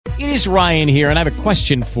It is Ryan here, and I have a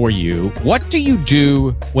question for you. What do you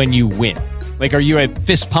do when you win? Like, are you a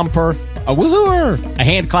fist pumper, a woohooer, a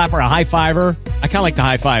hand clapper, a high fiver? I kind of like the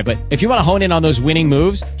high five, but if you want to hone in on those winning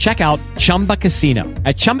moves, check out Chumba Casino.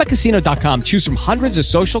 At ChumbaCasino.com, choose from hundreds of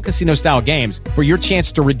social casino-style games for your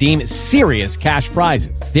chance to redeem serious cash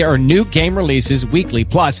prizes. There are new game releases weekly,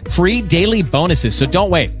 plus free daily bonuses. So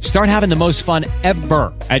don't wait. Start having the most fun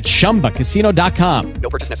ever at ChumbaCasino.com.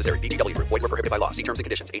 No purchase necessary. VGW Group. Void where prohibited by law. See terms and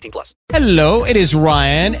conditions. 18+. Hello, it is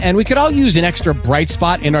Ryan, and we could all use an extra bright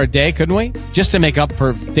spot in our day, couldn't we? Just to make up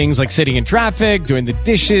for things like sitting in traffic, doing the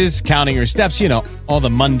dishes, counting your steps, you know, all the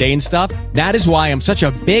mundane stuff. That is why I'm such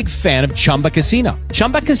a big fan of Chumba Casino.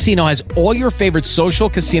 Chumba Casino has all your favorite social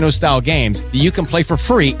casino-style games that you can play for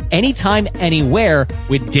free anytime, anywhere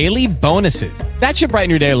with daily bonuses. That should brighten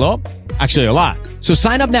your day a little. Actually, a lot. So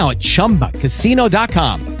sign up now at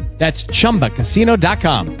ChumbaCasino.com. That's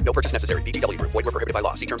ChumbaCasino.com. No purchase necessary. VGW Group. Void where prohibited by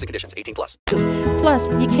law. See terms and conditions. 18+. Plus,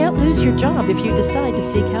 you can't lose your job if you decide to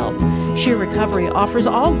seek help. Sheer Recovery offers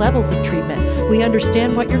all levels of treatment. We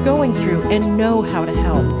understand what you're going through and know how to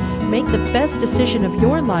help. Make the best decision of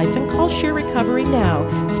your life and call Sheer Recovery now,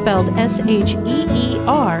 spelled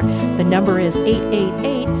SHEER. The number is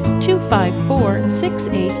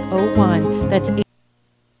 888-254-6801. That's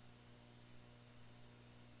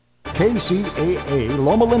KCAA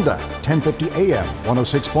Loma Linda, 1050 AM,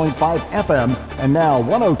 106.5 FM, and now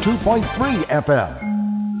 102.3 FM.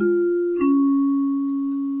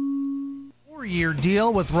 4-year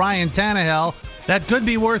deal with Ryan Tannehill that could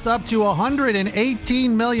be worth up to $118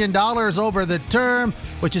 million over the term,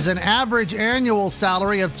 which is an average annual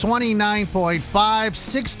salary of $29.5,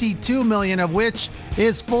 $62 million of which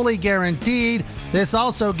is fully guaranteed. This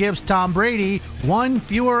also gives Tom Brady one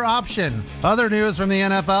fewer option. Other news from the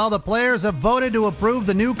NFL, the players have voted to approve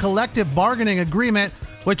the new collective bargaining agreement,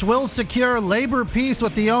 which will secure labor peace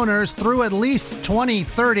with the owners through at least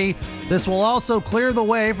 2030. This will also clear the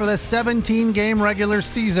way for the 17-game regular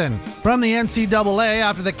season. From the NCAA,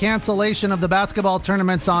 after the cancellation of the basketball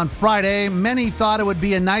tournaments on Friday, many thought it would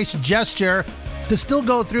be a nice gesture to still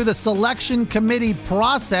go through the selection committee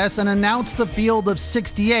process and announce the field of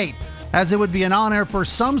 68. As it would be an honor for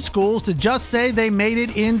some schools to just say they made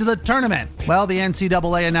it into the tournament. Well, the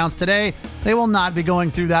NCAA announced today they will not be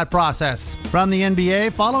going through that process. From the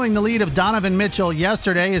NBA, following the lead of Donovan Mitchell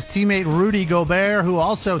yesterday, his teammate Rudy Gobert, who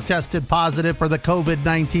also tested positive for the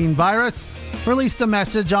COVID-19 virus, released a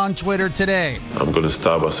message on Twitter today. I'm going to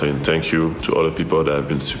start by saying thank you to all the people that have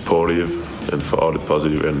been supportive and for all the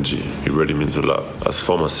positive energy. It really means a lot. As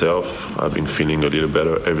for myself, I've been feeling a little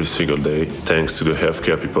better every single day thanks to the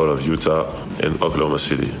healthcare people of Utah and Oklahoma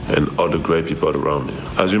City and all the great people around me.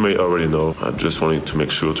 As you may already know, I just wanted to make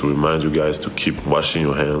sure to remind you guys to keep washing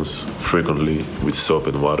your hands frequently with soap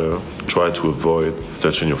and water. Try to avoid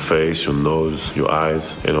touching your face, your nose, your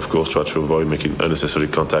eyes, and of course try to avoid making unnecessary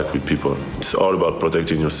contact with people. It's all about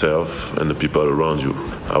protecting yourself and the people around you.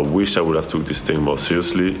 I wish I would have took this thing more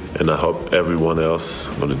seriously, and I hope everyone else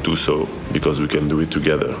is going to do so because we can do it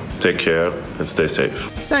together. Take care and stay safe.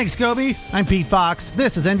 Thanks, Gobi. I'm Pete Fox.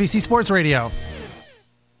 This is NBC Sports Radio.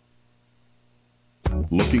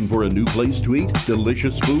 Looking for a new place to eat?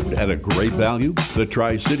 Delicious food at a great value? The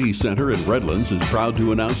Tri-City Center in Redlands is proud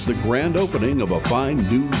to announce the grand opening of a fine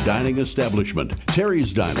new dining establishment.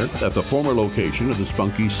 Terry's Diner, at the former location of the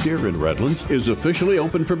Spunky Steer in Redlands, is officially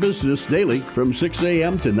open for business daily from 6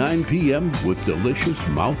 a.m. to 9 p.m. with delicious,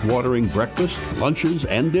 mouth-watering breakfast, lunches,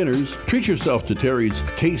 and dinners. Treat yourself to Terry's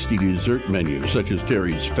tasty dessert menu, such as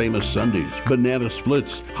Terry's famous sundaes, banana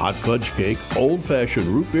splits, hot fudge cake, old-fashioned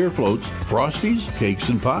root beer floats, Frosties, cakes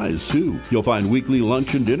and pies, too. You'll find weekly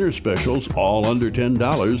lunch and dinner specials all under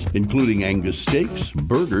 $10, including Angus steaks,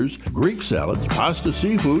 burgers, Greek salads, pasta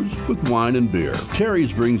seafoods with wine and beer.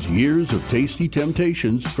 Terry's brings years of tasty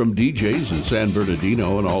temptations from DJs in San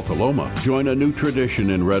Bernardino and Alta Loma. Join a new tradition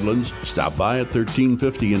in Redlands. Stop by at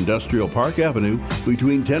 1350 Industrial Park Avenue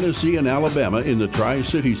between Tennessee and Alabama in the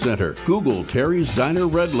Tri-City Center. Google Terry's Diner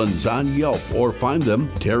Redlands on Yelp or find them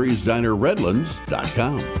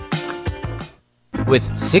terrysdinerredlands.com.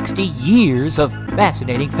 With 60 years of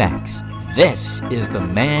fascinating facts, this is the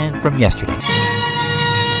man from yesterday.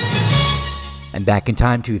 And back in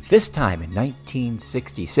time to this time in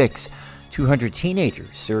 1966, 200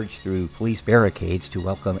 teenagers surged through police barricades to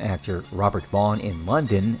welcome actor Robert Vaughn in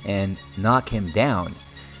London and knock him down.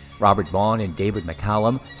 Robert Vaughn and David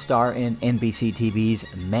McCallum star in NBC TV's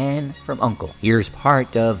Man from U.N.C.L.E. Here's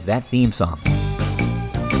part of that theme song.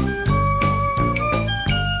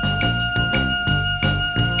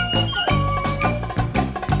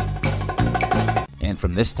 And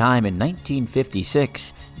from this time in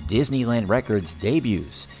 1956, Disneyland Records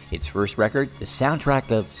debuts. Its first record, the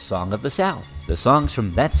soundtrack of Song of the South. The songs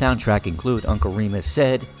from that soundtrack include Uncle Remus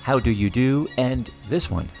Said, How Do You Do, and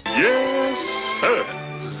this one. Yes, sir.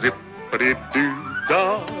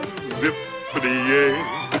 Zippity-doo-dah, zippity-yay.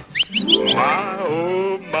 My,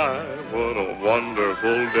 oh my, what a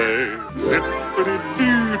wonderful day.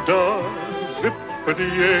 Zippity-doo-dah,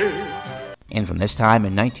 zippity-yay. And from this time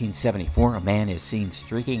in 1974, a man is seen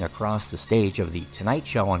streaking across the stage of The Tonight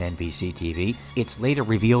Show on NBC TV. It's later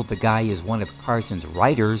revealed the guy is one of Carson's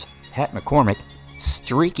writers, Pat McCormick.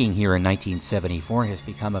 Streaking here in 1974 has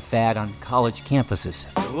become a fad on college campuses.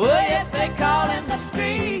 Oh, yes, they call him the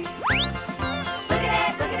street. Look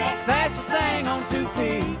at that, fastest thing on 2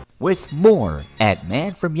 feet. With more at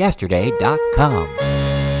manfromyesterday.com.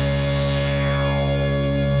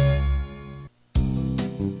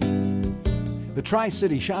 The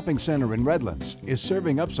Tri-City Shopping Center in Redlands is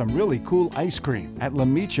serving up some really cool ice cream at La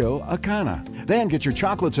Micho Acana. Then get your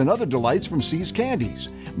chocolates and other delights from C's Candies.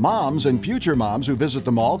 Moms and future moms who visit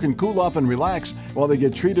the mall can cool off and relax while they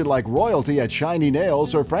get treated like royalty at Shiny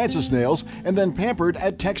Nails or Francis Nails and then pampered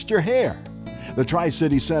at Texture Hair. The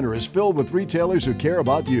Tri-City Center is filled with retailers who care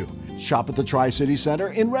about you. Shop at the Tri-City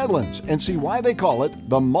Center in Redlands and see why they call it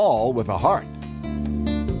the Mall with a Heart.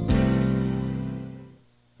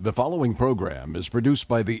 The following program is produced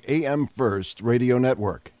by the AM First Radio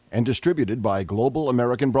Network and distributed by Global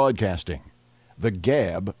American Broadcasting, the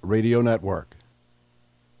Gab Radio Network.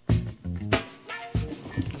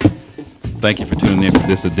 Thank you for tuning in for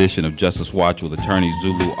this edition of Justice Watch with Attorney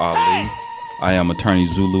Zulu Ali. I am Attorney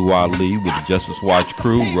Zulu Ali with the Justice Watch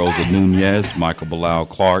crew, Rosa Nunez, Michael Bilal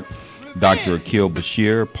Clark, Dr. Akil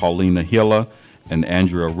Bashir, Paulina Hilla, and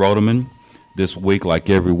Andrea Rodeman. This week, like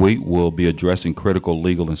every week, we'll be addressing critical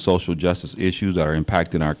legal and social justice issues that are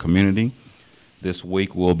impacting our community. This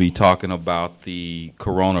week, we'll be talking about the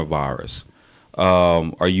coronavirus.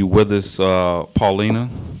 Are you with us, Paulina?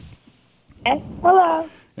 Yes, hello.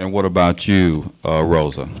 And what about you,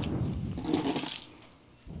 Rosa?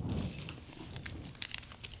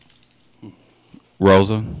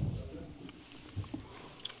 Rosa?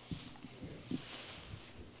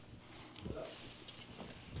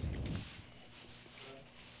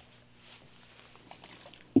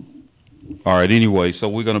 All right, anyway, so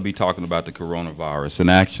we're going to be talking about the coronavirus. And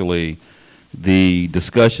actually, the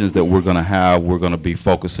discussions that we're going to have, we're going to be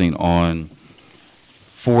focusing on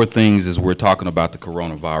 4 things as we're talking about the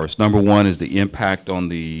coronavirus. Number 1 is the impact on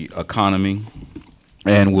the economy.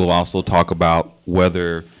 And we'll also talk about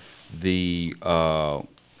whether the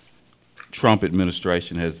Trump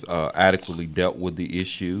administration has adequately dealt with the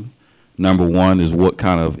issue. Number 1 is what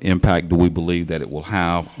kind of impact do we believe that it will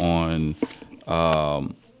have on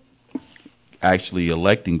actually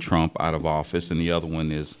electing Trump out of office, and the other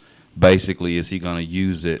one is basically, is he going to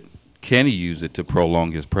use it, can he use it to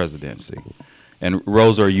prolong his presidency? And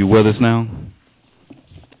Rosa, are you with us now?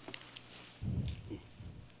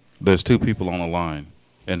 There's 2 people on the line.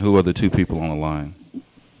 And who are the 2 people on the line?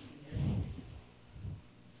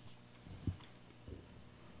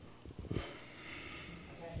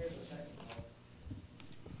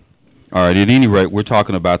 All right, at any rate, we're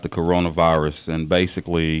talking about the coronavirus and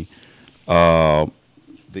basically the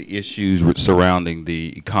issues surrounding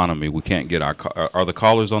the economy. We can't get are the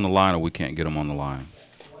callers on the line, or we can't get them on the line?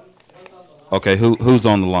 Okay, who's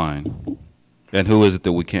on the line? And who is it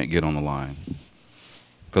that we can't get on the line?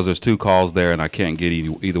 Because there's 2 calls there, and I can't get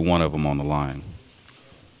either one of them on the line.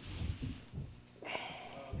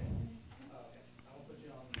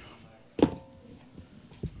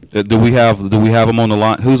 Do we have them on the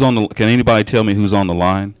line? Who's on the? Can anybody tell me who's on the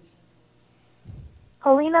line?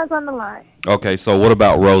 Paulina's on the line. Okay, so what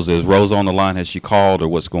about Rosa? Is Rosa on the line? Has she called, or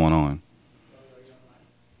what's going on?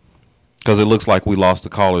 Because it looks like we lost the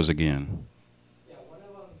callers again.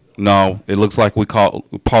 No, it looks like we called.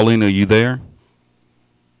 Paulina, are you there?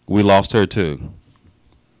 We lost her too.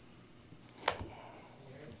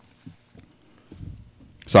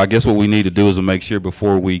 So I guess what we need to do is to make sure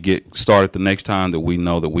before we get started the next time that we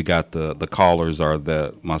know that we got the callers or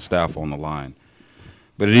my staff on the line.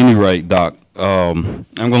 But at any rate, Doc, I'm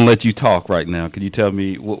going to let you talk right now. Can you tell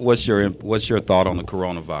me what's your thought on the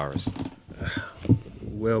coronavirus?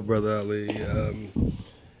 Well, Brother Ali,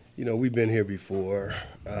 we've been here before.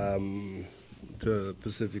 To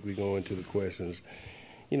specifically go into the questions,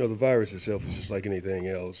 the virus itself is just like anything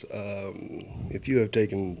else. If you have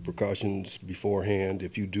taken precautions beforehand,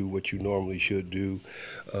 if you do what you normally should do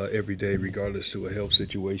every day, regardless to a health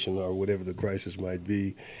situation or whatever the crisis might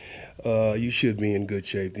be, you should be in good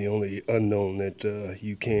shape. The only unknown that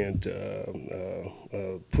you can't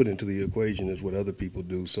put into the equation is what other people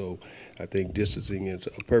do. So I think distancing is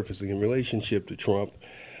purposely in relationship to Trump.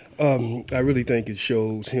 I really think it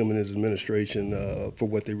shows him and his administration for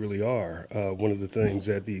what they really are. One of the things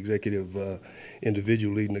that the executive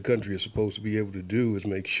individual leading the country is supposed to be able to do is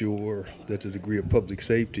make sure that the degree of public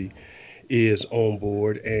safety is on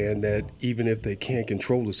board, and that even if they can't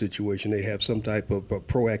control the situation, they have some type of a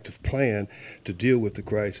proactive plan to deal with the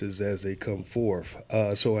crisis as they come forth.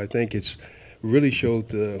 So I think it's really showed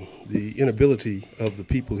the inability of the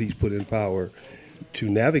people he's put in power to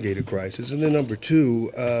navigate a crisis. And then number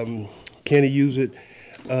two, can he use it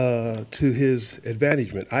to his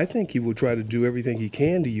advantagement? I think he will try to do everything he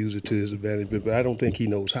can to use it to his advantagement, but I don't think he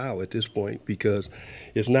knows how at this point, because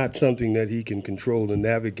it's not something that he can control and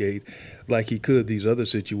navigate like he could these other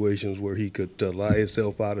situations where he could lie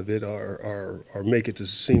himself out of it or make it to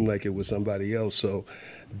seem like it was somebody else. So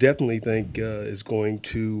definitely think is going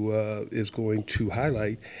to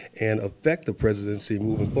highlight and affect the presidency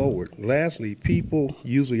moving forward. Lastly, people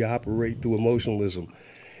usually operate through emotionalism.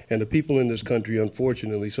 And the people in this country,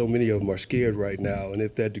 unfortunately, so many of them are scared right now. And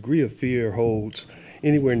if that degree of fear holds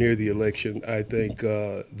anywhere near the election, I think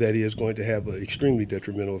that is going to have an extremely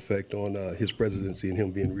detrimental effect on his presidency and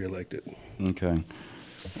him being reelected. Okay.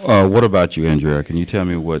 What about you, Andrea? Can you tell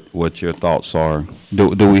me what your thoughts are? Do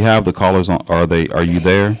we have the callers on? Are you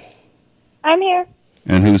there? I'm here.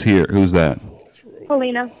 And who's here? Who's that?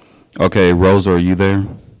 Paulina. Okay, Rosa, are you there?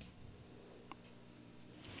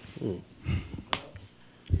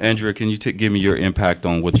 Andrea, can you give me your impact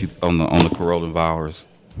on what on the coronavirus?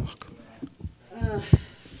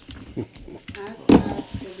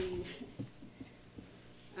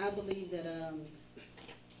 I believe that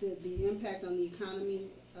the impact on the economy.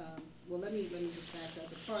 Well, let me just back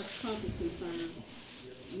up. As far as Trump is concerned,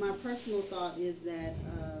 my personal thought is that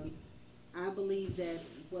I believe that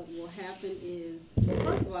what will happen is,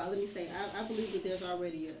 first of all, let me say I believe that there's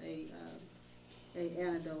already a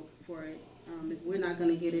antidote for it. We're not going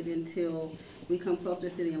to get it until we come closer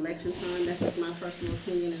to the election time. That's just my personal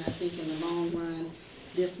opinion, and I think in the long run,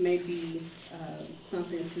 this may be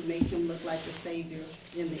something to make him look like the savior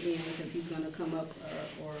in the end, because he's going to come up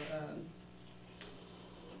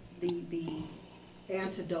the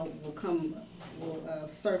antidote will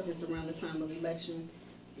surface around the time of election,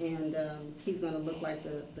 and he's going to look like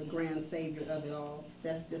the grand savior of it all.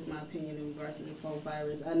 That's just my opinion in regards to this whole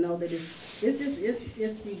virus. I know that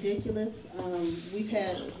it's ridiculous. We've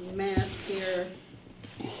had mass scare,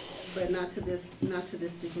 but not to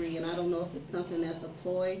this degree, and I don't know if it's something that's a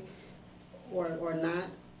ploy or not.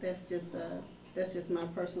 That's just my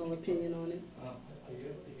personal opinion on it.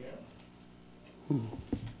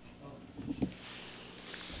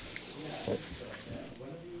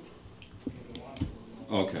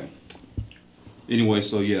 Okay. Anyway,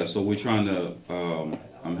 so we're trying to,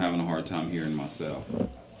 I'm having a hard time hearing myself.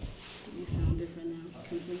 You sound different now,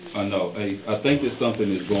 completely. No, I think that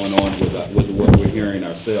something is going on with what we're hearing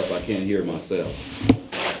ourselves. I can't hear myself.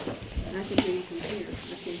 I can hear you from here.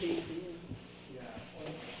 I can't hear you from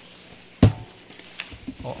here.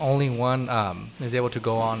 Well, only one is able to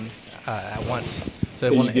go on at once. So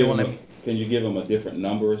Can you give them a different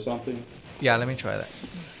number or something? Yeah, let me try that.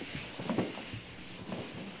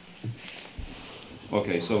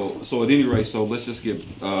 Okay, so at any rate, so let's just try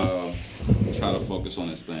to focus on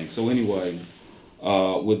this thing. So anyway,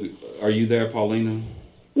 are you there, Paulina?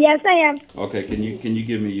 Yes, I am. Okay, can you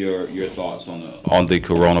give me your thoughts on the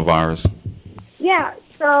coronavirus? Yeah,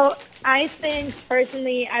 so I think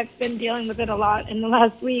personally I've been dealing with it a lot in the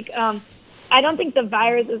last week. I don't think the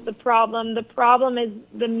virus is the problem. The problem is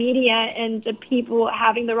the media and the people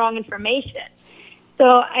having the wrong information.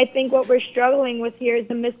 So I think what we're struggling with here is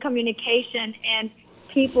the miscommunication and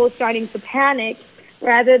people starting to panic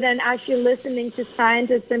rather than actually listening to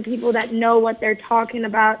scientists and people that know what they're talking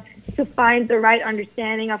about to find the right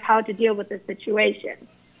understanding of how to deal with the situation.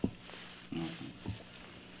 Okay.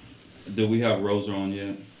 Do we have Rosa on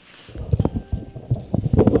yet?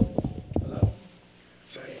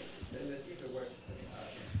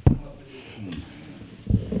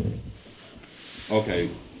 Okay.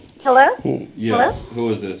 Hello? Yeah. Hello? Who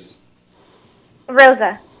is this?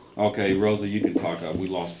 Rosa. Okay, Rosa, you can talk. We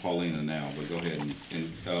lost Paulina now, but go ahead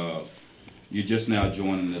and you're just now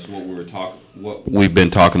joining us. What we've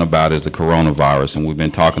been talking about is the coronavirus, and we've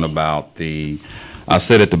been talking about I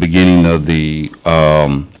said at the beginning of the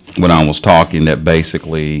talking that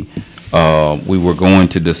basically we were going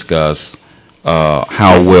to discuss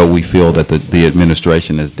how well we feel that the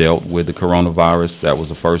administration has dealt with the coronavirus. That was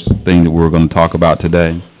the first thing that we were going to talk about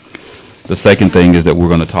today. The second thing is that we're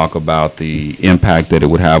going to talk about the impact that it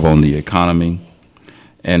would have on the economy.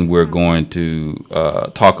 And we're going to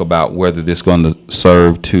talk about whether this is going to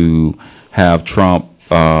serve to have Trump,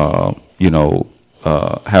 have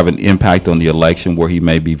an impact on the election where he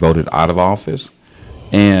may be voted out of office,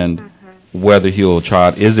 and whether he'll try.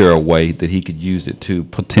 Is there a way that he could use it to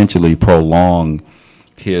potentially prolong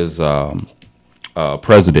his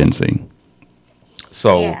presidency?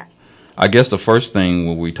 So, I guess the first thing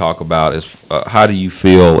when we talk about is how do you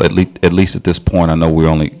feel at least at this point? I know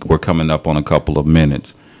we're coming up on a couple of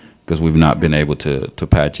minutes because we've not been able to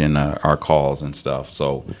patch in our calls and stuff.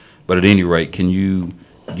 So, but at any rate, can you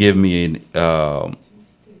give me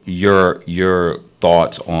your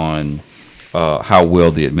thoughts on how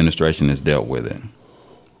well the administration has dealt with it?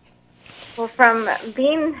 Well, from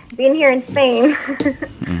being here in Spain,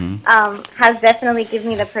 has definitely given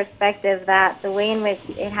me the perspective that the way in which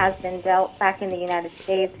it has been dealt back in the United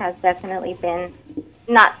States has definitely been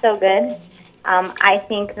not so good. I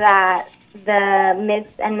think that the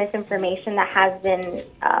myths and misinformation that has been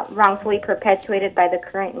wrongfully perpetuated by the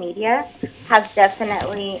current media has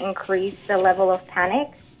definitely increased the level of panic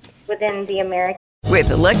within the American. With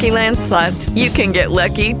the Lucky Land Slots, you can get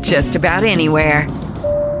lucky just about anywhere.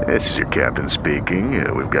 This is your captain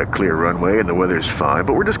speaking. We've got clear runway and the weather's fine,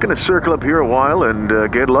 but we're just going to circle up here a while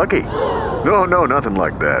and get lucky. No, nothing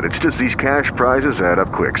like that. It's just these cash prizes add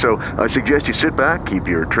up quick. So I suggest you sit back, keep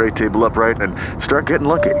your tray table upright, and start getting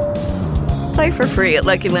lucky. Play for free at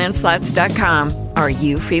LuckyLandSlots.com. Are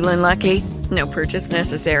you feeling lucky? No purchase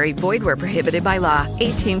necessary. Void where prohibited by law.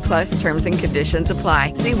 18+ terms and conditions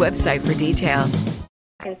apply. See website for details.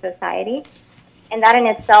 In society, and that in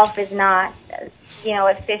itself is not,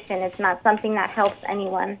 efficient. It's not something that helps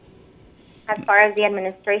anyone. As far as the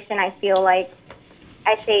administration, I feel like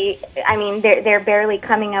they're barely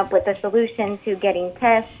coming up with a solution to getting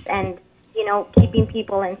tests and keeping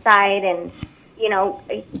people inside and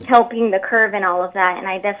helping the curve and all of that. And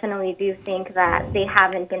I definitely do think that they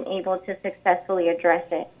haven't been able to successfully address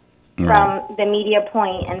it from the media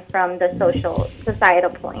point and from the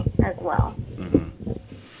societal point as well.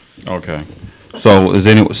 Okay. So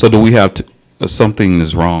do we have something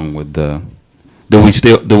is wrong with the? Do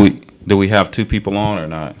we have two people on or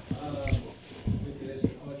not?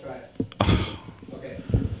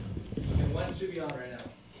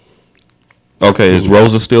 Okay, is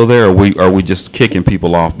Rosa still there, or are we just kicking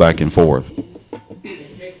people off back and forth?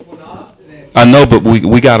 I know, but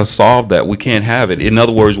we got to solve that. We can't have it. In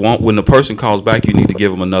other words, when the person calls back, you need to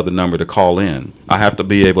give them another number to call in. I have to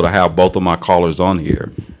be able to have both of my callers on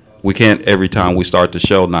here. We can't every time we start the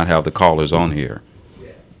show not have the callers on here.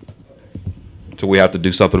 So we have to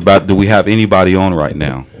do something about it. Do we have anybody on right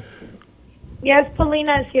now? Yes,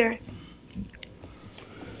 Paulina is here.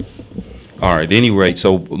 All right. At any rate,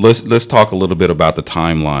 so let's talk a little bit about the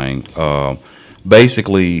timeline.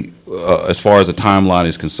 Basically, as far as the timeline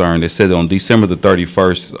is concerned, it said on December the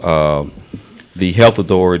 31st, the health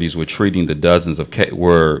authorities were treating the dozens of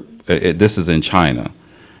this is in China,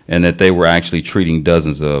 and that they were actually treating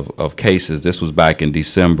dozens of cases. This was back in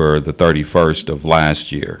December the 31st of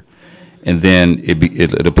last year. And then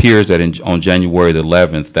it appears that on January the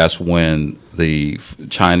 11th, that's when the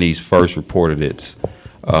Chinese first reported its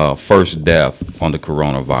first death on the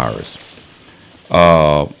coronavirus.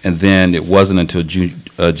 And then it wasn't until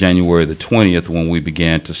January the 20th when we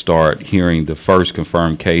began to start hearing the first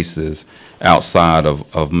confirmed cases outside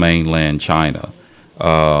of mainland China.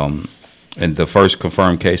 And the first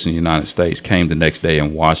confirmed case in the United States came the next day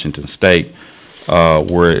in Washington State,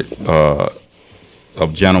 where a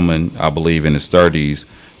gentleman, I believe in his 30s,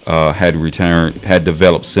 had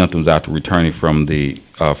developed symptoms after returning from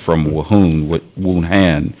Wuhan,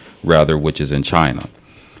 which is in China.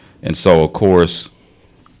 And so, of course,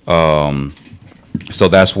 so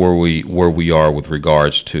that's where we are with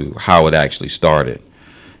regards to how it actually started.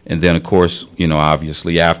 And then, of course,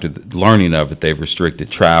 obviously after learning of it, they've restricted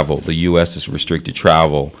travel. The U.S. has restricted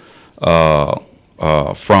travel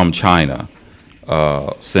from China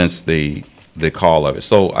since the call of it.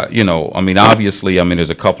 So, obviously, there's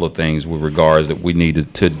a couple of things with regards that we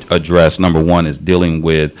need to address. Number one is dealing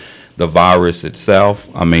with the virus itself.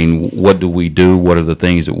 What do we do? What are the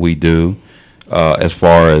things that we do? As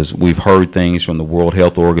far as we've heard things from the World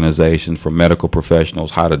Health Organization, from medical professionals,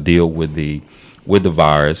 how to deal with the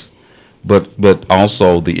virus, but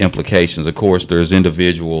also the implications. Of course, there's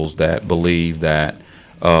individuals that believe that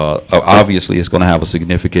obviously it's going to have a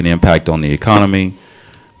significant impact on the economy.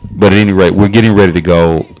 But at any rate, we're getting ready to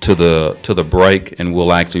go to the break, and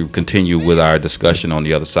we'll actually continue with our discussion on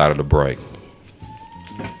the other side of the break.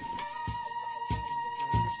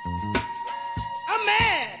 I'm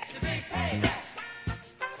mad.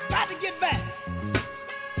 Got to get back.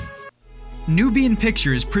 Nubian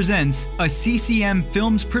Pictures presents a CCM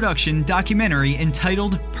Films production documentary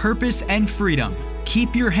entitled Purpose and Freedom.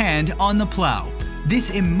 Keep your hand on the plow.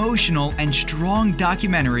 This emotional and strong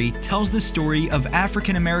documentary tells the story of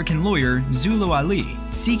African-American lawyer Zulu Ali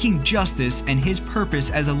seeking justice and his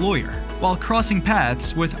purpose as a lawyer, while crossing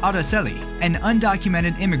paths with Araceli, an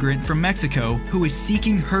undocumented immigrant from Mexico who is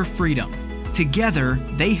seeking her freedom. Together,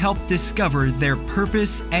 they help discover their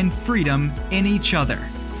purpose and freedom in each other.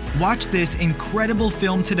 Watch this incredible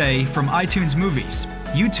film today from iTunes Movies,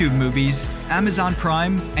 YouTube Movies, Amazon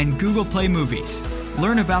Prime, and Google Play Movies.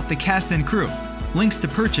 Learn about the cast and crew, links to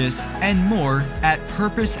purchase, and more at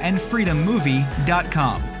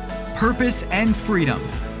purposeandfreedommovie.com. Purpose and Freedom.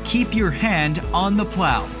 Keep your hand on the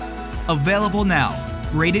plow. Available now.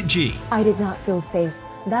 Rated G. I did not feel safe.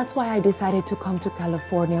 That's why I decided to come to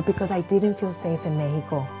California, because I didn't feel safe in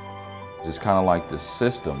Mexico. It's kind of like the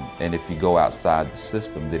system, and if you go outside the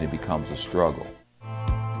system, then it becomes a struggle.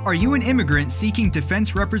 Are you an immigrant seeking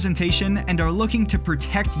defense representation and are looking to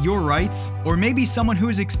protect your rights? Or maybe someone who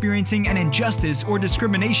is experiencing an injustice or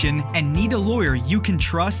discrimination and need a lawyer you can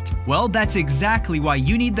trust? Well, that's exactly why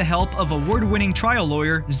you need the help of award-winning trial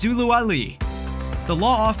lawyer Zulu Ali. The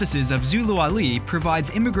law offices of Zulu Ali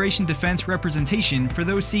provides immigration defense representation for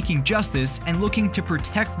those seeking justice and looking to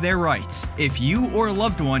protect their rights. If you or a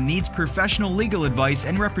loved one needs professional legal advice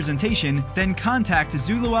and representation, then contact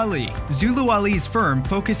Zulu Ali. Zulu Ali's firm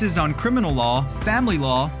focuses on criminal law, family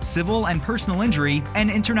law, civil and personal injury,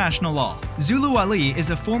 and international law. Zulu Ali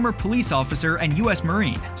is a former police officer and U.S.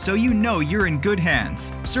 Marine, so you know you're in good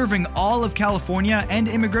hands, serving all of California and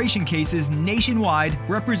immigration cases nationwide,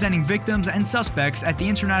 representing victims and suspects at the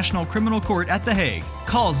International Criminal Court at The Hague.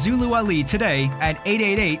 Call Zulu Ali today at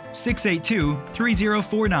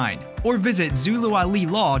 888-682-3049 or visit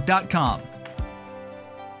ZuluAliLaw.com.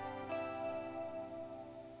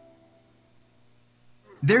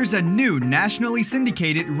 There's a new nationally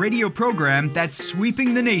syndicated radio program that's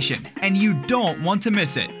sweeping the nation, and you don't want to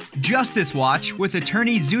miss it. Justice Watch with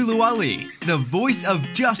attorney Zulu Ali, the voice of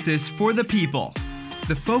justice for the people.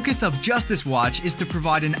 The focus of Justice Watch is to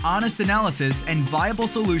provide an honest analysis and viable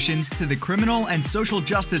solutions to the criminal and social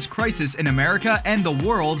justice crisis in America and the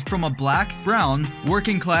world from a black, brown,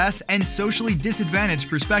 working class, and socially disadvantaged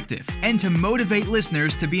perspective, and to motivate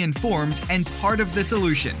listeners to be informed and part of the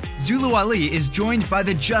solution. Zulu Ali is joined by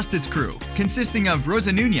the Justice Crew, consisting of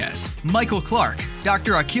Rosa Nunez, Michael Clark,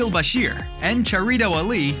 Dr. Akil Bashir, and Charito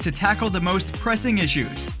Ali to tackle the most pressing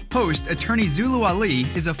issues. Host Attorney Zulu Ali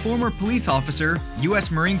is a former police officer,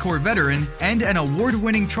 U.S. Marine Corps veteran, and an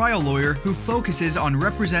award-winning trial lawyer who focuses on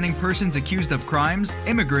representing persons accused of crimes,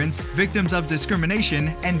 immigrants, victims of discrimination,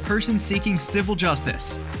 and persons seeking civil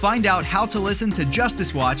justice. Find out how to listen to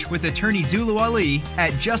Justice Watch with Attorney Zulu Ali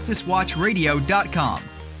at justicewatchradio.com.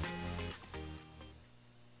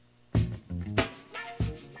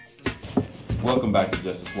 Welcome back to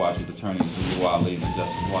Justice Watch with Attorney Zulu Ali and the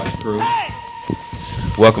Justice Watch crew.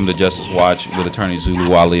 Welcome to Justice Watch with Attorney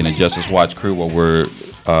Zulu Ali and the Justice Watch crew, where we're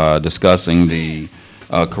discussing the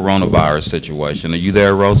coronavirus situation. Are you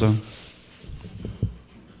there, Rosa?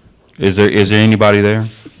 Is there anybody there?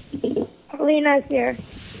 Lena's here.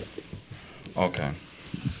 Okay.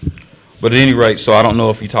 But at any rate, so I don't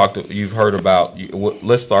know if you've heard about.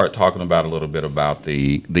 Let's start talking about a little bit about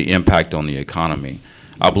the impact on the economy.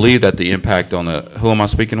 I believe that the impact on who am I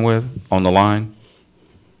speaking with on the line?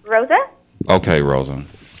 Rosa? Okay, Rosa.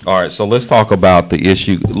 All right, so let's talk about the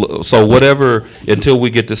issue. So until we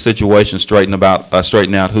get the situation straightened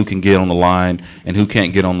out who can get on the line and who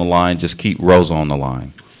can't get on the line, just keep Rosa on the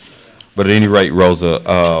line. But at any rate, Rosa,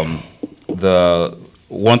 the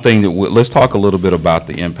one thing let's talk a little bit about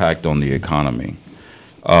the impact on the economy.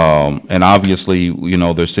 And obviously,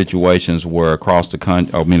 there's situations where across the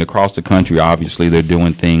country, obviously they're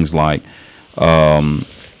doing things like, cutting.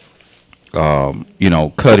 The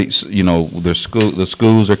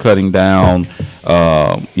schools are cutting down.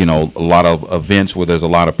 A lot of events where there's a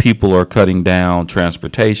lot of people are cutting down.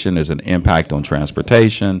 Transportation, there's an impact on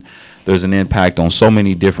transportation. There's an impact on so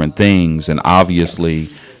many different things, and obviously,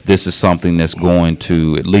 this is something that's going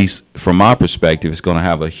to, at least from my perspective, it's going to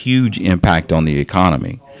have a huge impact on the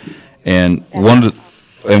economy. And one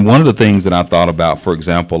of the things that I thought about, for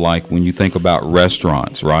example, like when you think about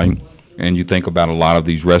restaurants, right? And you think about a lot of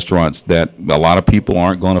these restaurants that a lot of people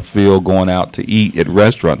aren't going to feel going out to eat at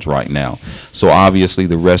restaurants right now. So obviously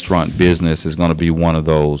the restaurant business is going to be one of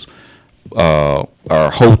those, or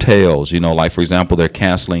hotels, like, for example, they're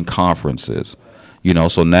canceling conferences,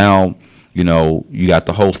 so now, you got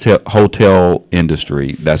the hotel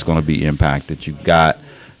industry that's going to be impacted. You've got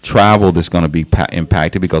travel that's going to be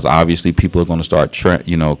impacted because obviously people are going to start,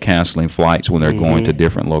 canceling flights when they're going to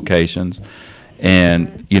different locations.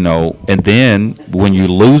 And, and then when you're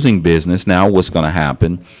losing business, now what's going to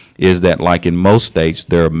happen is that, like in most states,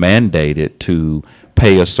 they're mandated to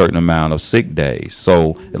pay a certain amount of sick days.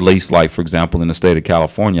 So at least, like, for example, in the state of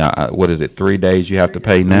California, 3 days you have to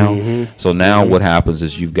pay now? So now what happens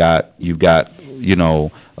is you've got a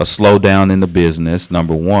slowdown in the business,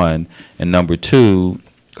 number one, and number two,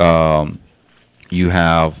 you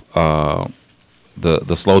have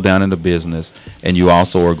the slowdown in the business, and you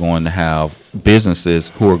also are going to have businesses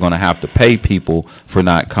who are going to have to pay people for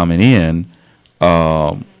not coming in.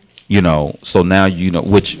 So now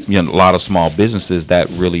which a lot of small businesses that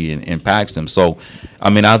really impacts them. So, I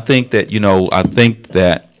mean, I think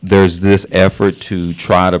that there's this effort to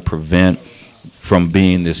try to prevent from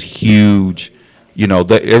being this huge.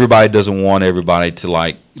 That everybody doesn't want everybody to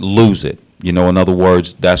like lose it. In other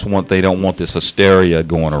words, that's one. They don't want this hysteria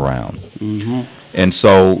going around. And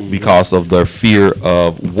so, because of their fear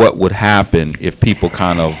of what would happen if people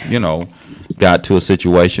kind of, got to a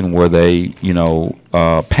situation where they,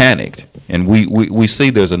 panicked. And we see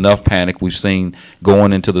there's enough panic. We've seen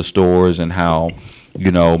going into the stores and how,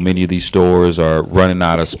 many of these stores are running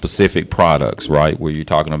out of specific products, right? Where you're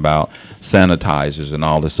talking about sanitizers and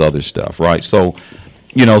all this other stuff, right? So,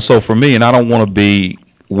 so for me, and I don't want to be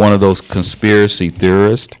one of those conspiracy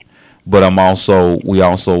theorists, but we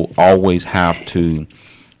also always have to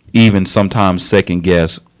even sometimes second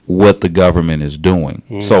guess what the government is doing.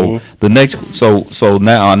 So so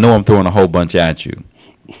now I know I'm throwing a whole bunch at you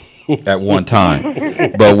at one time,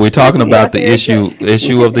 but we're talking about the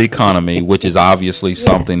issue of the economy, which is obviously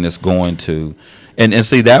something that's going to, and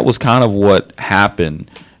see, that was kind of what happened.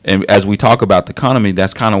 And as we talk about the economy,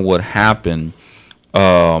 that's kind of what happened.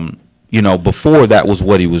 Before that was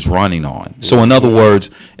what he was running on. So in other words,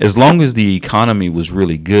 as long as the economy was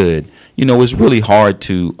really good, it's really hard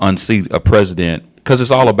to unseat a president because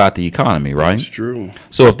it's all about the economy, right? It's true.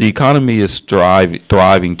 So if the economy is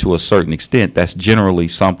thriving to a certain extent, that's generally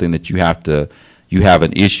something that you have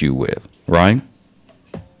an issue with, right?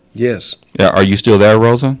 Yes. Yeah. Are you still there,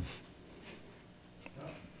 Rosa?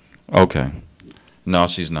 Okay. No,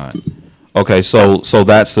 she's not. Okay, so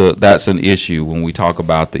that's an issue when we talk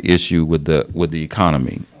about the issue with the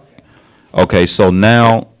economy. Okay, so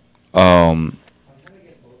now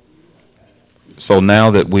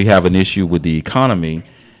that we have an issue with the economy,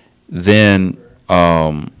 then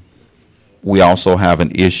we also have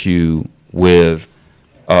an issue with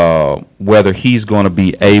whether he's going to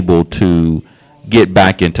be able to get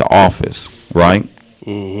back into office, right?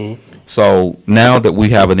 So now that we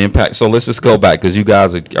have an impact, so let's just go back because you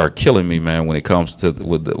guys are killing me, man, when it comes to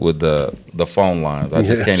with the phone lines. I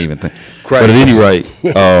just can't even think. But at any rate,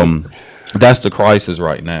 that's the crisis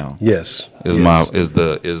right now. Yes, is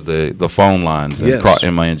the phone lines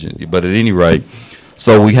in my engine. But at any rate,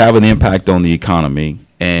 so we have an impact on the economy,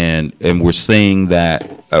 and we're seeing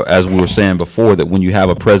that as we were saying before, that when you have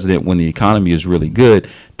a president when the economy is really good,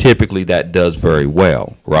 typically that does very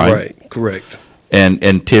well, right? Right. Correct.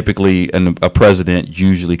 And typically a president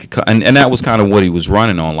usually could, and that was kind of what he was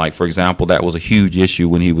running on. Like, for example, that was a huge issue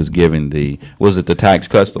when he was giving the tax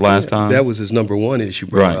cuts the last time? That was his number one issue,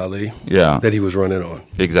 Brother Ali. Yeah. That he was running on.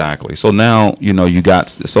 Exactly. So now, you got,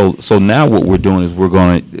 so now what we're doing is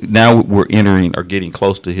we're entering or getting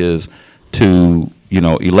close to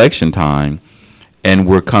election time, and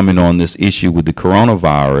we're coming on this issue with the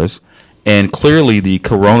coronavirus, and clearly the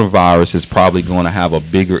coronavirus is probably going to have a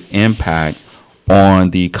bigger impact on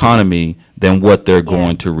the economy than what they're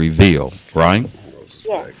going to reveal, right?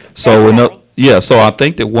 Yeah. So I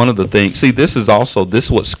think that one of the things, this is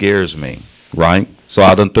what scares me, right? So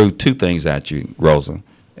I done threw two things at you, Rosa,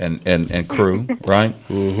 and crew, right?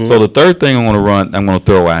 So the third thing I'm going to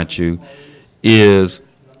throw at you is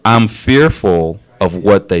I'm fearful of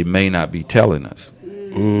what they may not be telling us.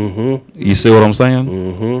 You see what I'm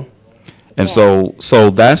saying? And so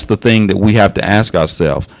that's the thing that we have to ask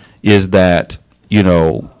ourselves, is that,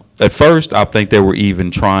 at first I think they were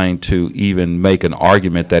even trying to even make an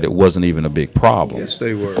argument that it wasn't even a big problem. Yes,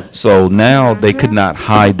 they were. So now they could not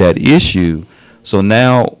hide that issue. So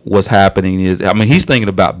now what's happening is, he's thinking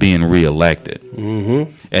about being reelected.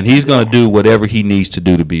 And he's going to do whatever he needs to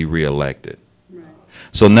do to be reelected.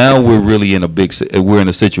 So now we're really in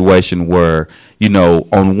a situation where,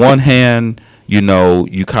 on one hand,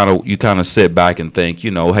 you kind of sit back and think,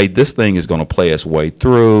 hey, this thing is going to play its way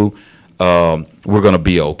through. We're going to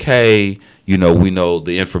be okay. We know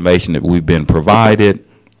the information that we've been provided,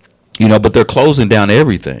 but they're closing down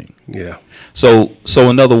everything. Yeah. So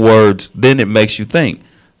in other words, then it makes you think,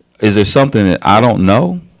 is there something that I don't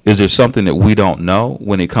know? Is there something that we don't know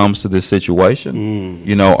when it comes to this situation?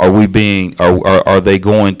 Are they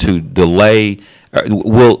going to delay?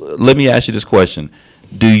 Well, let me ask you this question.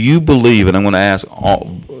 Do you believe, and I'm going to ask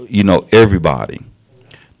everybody,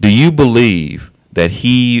 do you believe that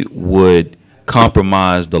he would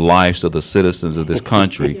compromise the lives of the citizens of this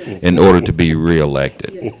country in order to be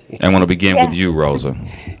reelected? I want to begin with you, Rosa.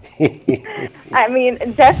 I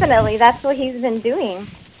mean, definitely, that's what he's been doing.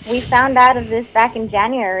 We found out of this back in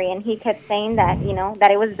January, and he kept saying that, that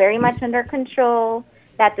it was very much under control,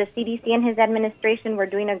 that the CDC and his administration were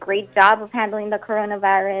doing a great job of handling the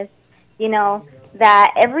coronavirus,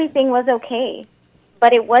 that everything was okay.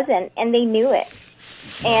 But it wasn't, and they knew it.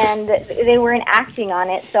 And they weren't acting on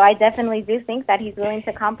it. So I definitely do think that he's willing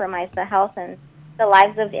to compromise the health and the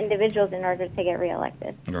lives of individuals in order to get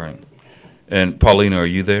reelected. Right. And Paulina, are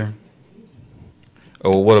you there?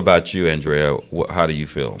 Oh, what about you, Andrea? How do you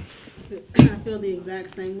feel? I feel the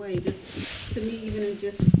exact same way. Just to me, even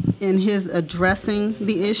in his addressing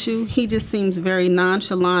the issue, he just seems very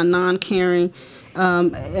nonchalant, non-caring,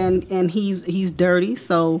 and he's dirty.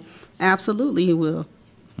 So absolutely, he will.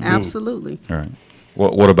 Mm-hmm. Absolutely. All right.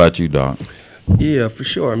 What about you, Doc? Yeah, for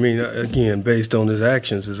sure. I mean, again, based on his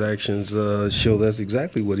actions show that's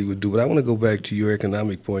exactly what he would do. But I want to go back to your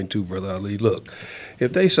economic point too, Brother Ali. Look,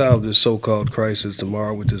 if they solve this so-called crisis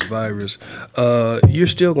tomorrow with this virus, you're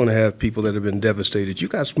still going to have people that have been devastated. You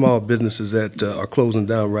got small businesses that are closing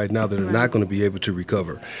down right now that are not going to be able to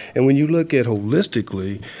recover. And when you look at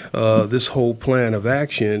holistically this whole plan of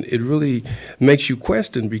action, it really makes you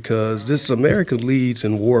question, because this America leads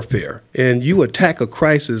in warfare, and you attack a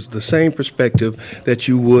crisis the same perspective that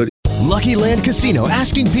you would. Lucky Land Casino,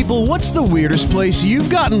 asking people, what's the weirdest place you've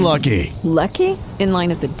gotten lucky? Lucky? In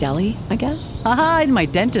line at the deli, I guess? Aha, in my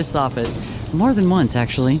dentist's office. More than once,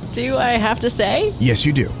 actually. Do I have to say? Yes,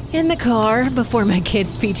 you do. In the car before my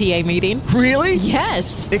kids' PTA meeting. Really?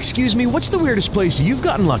 Yes. Excuse me, what's the weirdest place you've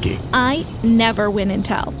gotten lucky? I never win and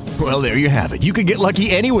tell. Well, there you have it. You can get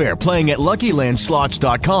lucky anywhere, playing at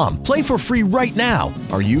LuckyLandSlots.com. Play for free right now.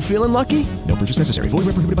 Are you feeling lucky? No purchase necessary. Void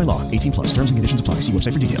where prohibited by law. 18+. Terms and conditions apply. See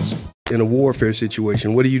website for details. In a warfare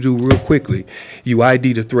situation, what do you do real quickly? You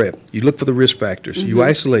ID the threat. You look for the risk factors. Mm-hmm. You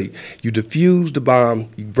isolate. You defuse the bomb.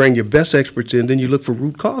 You bring your best experts in. Then you look for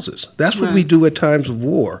root causes. That's what we do at times of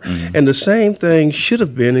war. Mm-hmm. And the same thing should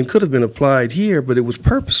have been and could have been applied here, but it was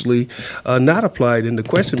purposely not applied. And the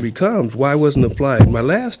question becomes, why wasn't it applied? My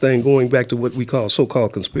last thing, going back to what we call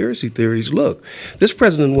so-called conspiracy theories, look, this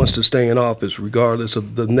president wants to stay in office regardless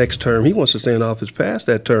of the next term. He wants to stay in office past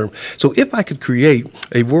that term. So if I could create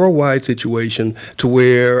a worldwide situation to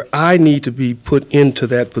where I need to be put into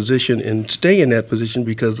that position and stay in that position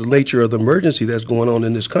because of the nature of the emergency that's going on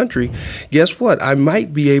in this country, guess what? I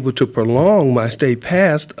might be able to prolong my stay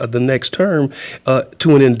past the next term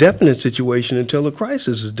to an indefinite situation until the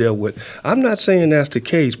crisis is dealt with. I'm not saying that's the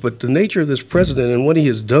case, but the nature of this president and what he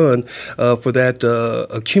has done for that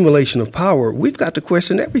accumulation of power, we've got to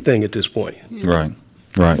question everything at this point.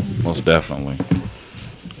 Right, most definitely.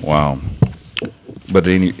 Wow. But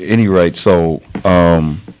at any rate, so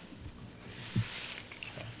well,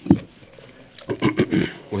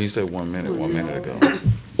 he said 1 minute ago.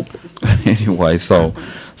 Anyway, so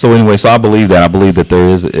I believe that there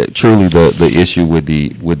is truly the issue with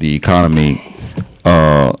the economy.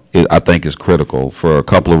 I think is critical for a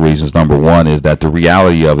couple of reasons. Number one is that the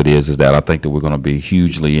reality of it is that I think that we're going to be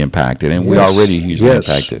hugely impacted, and we're already hugely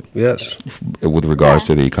impacted. Yes. With regards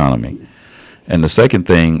to the economy. And the second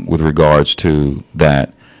thing with regards to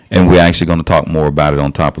that, and we're actually going to talk more about it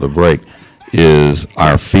on top of the break, is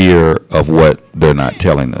our fear of what they're not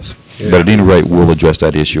telling us. Yeah. But at any rate, we'll address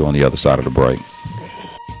that issue on the other side of the break.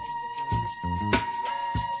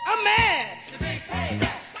 I'm mad.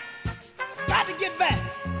 Got to get back.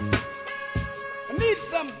 I need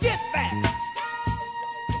some get back.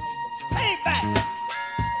 Payback.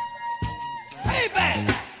 Payback.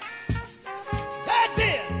 That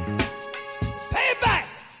is. Payback.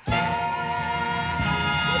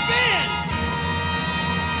 Revenge.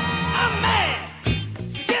 I'm mad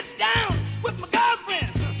to get down with my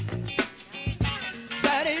girlfriend.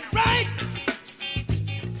 That ain't right.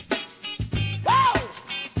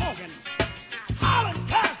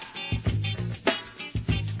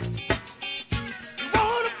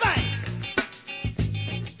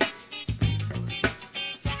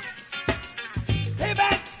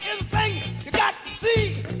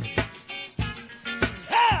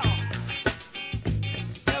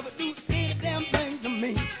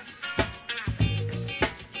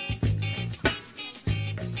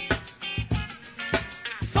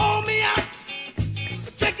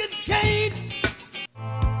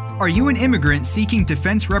 Are you an immigrant seeking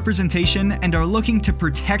defense representation and are looking to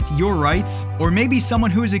protect your rights? Or maybe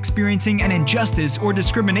someone who is experiencing an injustice or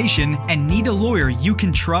discrimination and need a lawyer you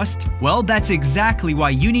can trust? Well, that's exactly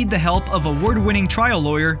why you need the help of award-winning trial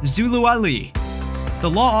lawyer Zulu Ali. The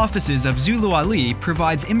law offices of Zulu Ali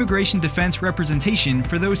provides immigration defense representation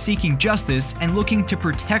for those seeking justice and looking to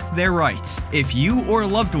protect their rights. If you or a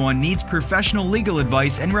loved one needs professional legal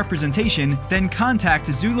advice and representation, then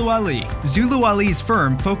contact Zulu Ali. Zulu Ali's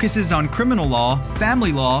firm focuses on criminal law,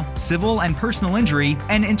 family law, civil and personal injury,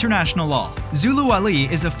 and international law. Zulu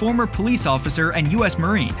Ali is a former police officer and U.S.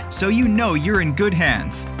 Marine, so you know you're in good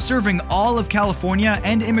hands. Serving all of California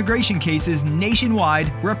and immigration cases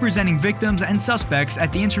nationwide, representing victims and suspects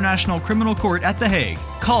at the International Criminal Court at The Hague.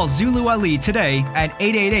 Call Zulu Ali today at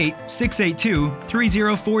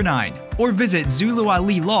 888-682-3049 or visit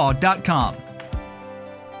ZuluAliLaw.com.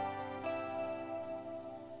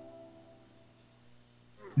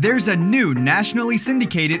 There's a new nationally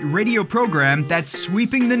syndicated radio program that's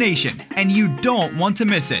sweeping the nation, and you don't want to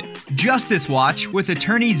miss it. Justice Watch with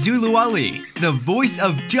attorney Zulu Ali, the voice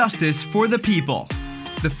of justice for the people.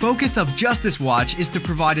 The focus of Justice Watch is to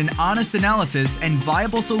provide an honest analysis and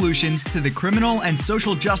viable solutions to the criminal and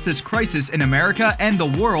social justice crisis in America and the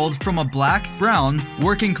world from a black, brown,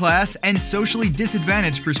 working class, and socially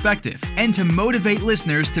disadvantaged perspective, and to motivate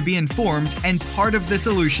listeners to be informed and part of the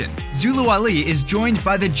solution. Zulu Ali is joined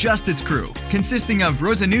by the Justice Crew, consisting of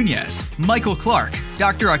Rosa Nunez, Michael Clark,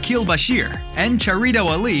 Dr. Akil Bashir, and Charito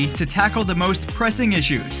Ali to tackle the most pressing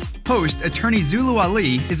issues. Host attorney Zulu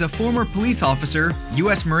Ali is a former police officer,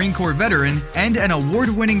 U.S. Marine Corps veteran, and an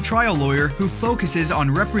award-winning trial lawyer who focuses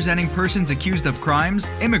on representing persons accused of crimes,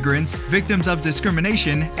 immigrants, victims of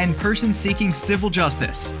discrimination, and persons seeking civil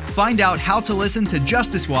justice. Find out how to listen to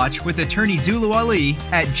Justice Watch with attorney Zulu Ali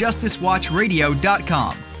at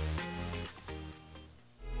justicewatchradio.com.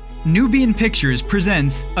 Nubian Pictures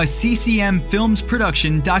presents a CCM Films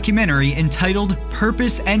production documentary entitled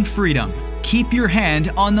Purpose and Freedom. Keep your hand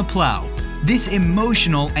on the plow. This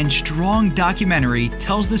emotional and strong documentary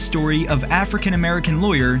tells the story of African-American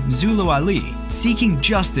lawyer Zulu Ali seeking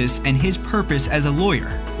justice and his purpose as a lawyer,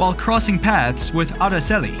 while crossing paths with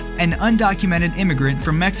Araceli, an undocumented immigrant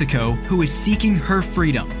from Mexico who is seeking her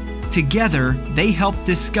freedom. Together, they help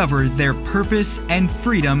discover their purpose and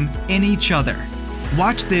freedom in each other.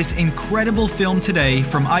 Watch this incredible film today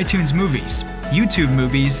from iTunes Movies, YouTube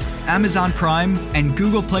Movies, Amazon Prime, and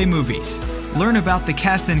Google Play Movies. Learn about the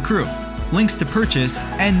cast and crew, links to purchase,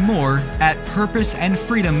 and more at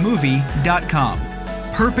purposeandfreedommovie.com.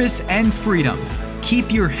 Purpose and Freedom.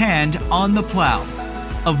 Keep your hand on the plow.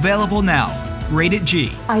 Available now. Rated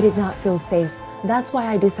G. I did not feel safe. That's why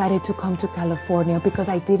I decided to come to California, because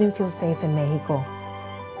I didn't feel safe in Mexico.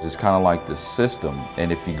 It's kind of like the system,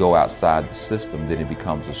 and if you go outside the system, then it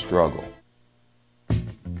becomes a struggle.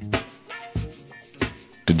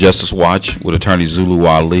 The Justice Watch with attorney Zulu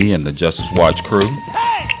Ali and the Justice Watch crew.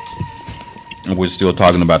 And we're still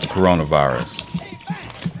talking about the coronavirus.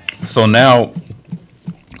 So now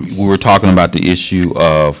we were talking about the issue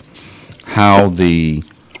of how the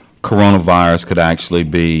coronavirus could actually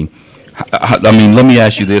be. I mean, let me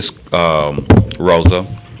ask you this, Rosa.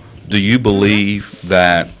 Do you believe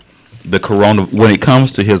that when it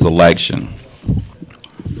comes to his election,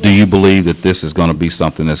 do you believe that this is going to be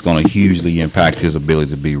something that's going to hugely impact his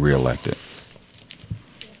ability to be reelected?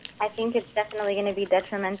 I think it's definitely going to be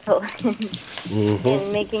detrimental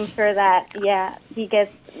in making sure that,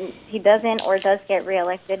 he doesn't or does get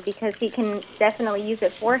reelected, because he can definitely use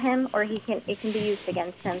it for him, or it can be used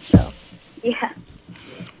against him. So, yeah.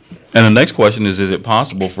 And the next question is it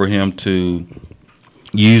possible for him to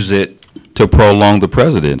use it to prolong the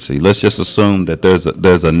presidency? Let's just assume that there's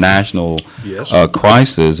a national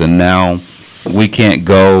crisis, and now we can't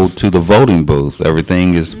go to the voting booth.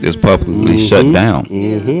 Everything is publicly shut down.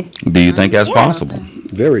 Do you think that's possible?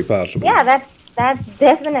 Very possible. Yeah, that's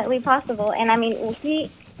definitely possible. And I mean,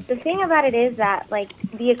 the thing about it is that, like,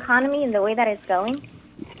 the economy and the way that it's going,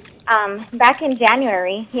 back in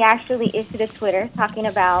January, he actually issued a Twitter talking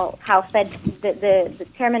about how the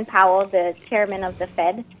Chairman Powell, the chairman of the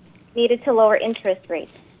Fed, needed to lower interest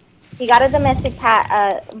rates. He got a domestic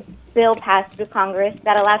bill passed through Congress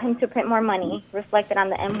that allowed him to print more money, reflected on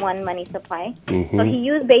the M1 money supply. So he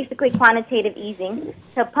used basically quantitative easing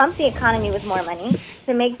to pump the economy with more money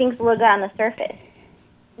to make things look good on the surface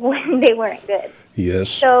when they weren't good. Yes.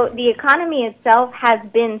 So the economy itself has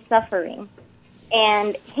been suffering.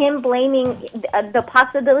 And him blaming the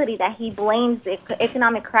possibility that he blames the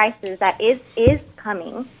economic crisis that is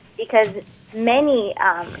coming, because many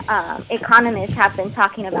economists have been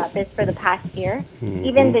talking about this for the past year. Mm-hmm.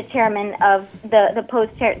 Even the chairman of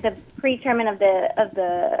the pre-chairman of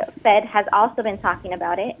the Fed has also been talking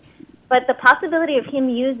about it. But the possibility of him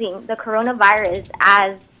using the coronavirus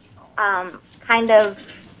as kind of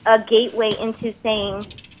a gateway into saying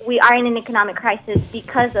we are in an economic crisis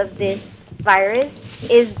because of this virus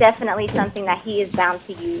is definitely something that he is bound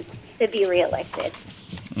to use to be reelected.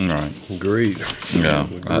 Right. Agreed. Yeah,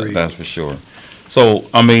 that's for sure. So,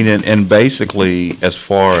 I mean, and basically, as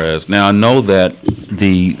far as now, I know that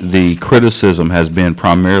the criticism has been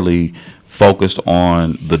primarily focused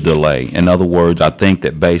on the delay. In other words, I think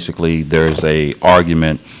that basically there's a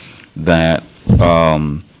argument that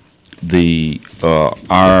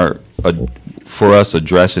for us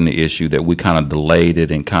addressing the issue that we kind of delayed it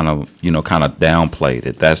and kind of downplayed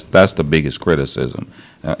it. That's the biggest criticism.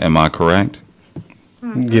 Am I correct?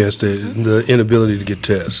 Yes, the inability to get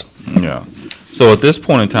tests. Yeah. So at this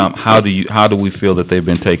point in time, how do we feel that they've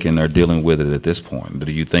been taking or dealing with it at this point?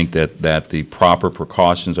 Do you think that the proper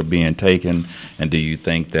precautions are being taken, and do you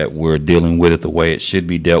think that we're dealing with it the way it should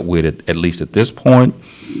be dealt with at least at this point,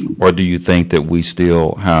 or do you think that we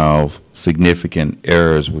still have significant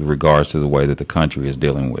errors with regards to the way that the country is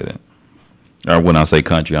dealing with it? Or when I say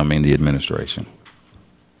country, I mean the administration.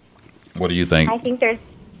 What do you think? I think there's...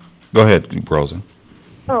 Go ahead, Rosa.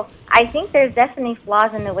 Oh, I think there's definitely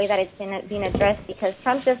flaws in the way that it's being addressed, because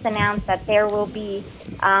Trump just announced that there will be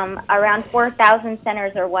around 4,000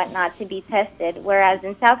 centers or whatnot to be tested, whereas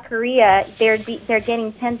in South Korea, they're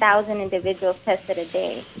getting 10,000 individuals tested a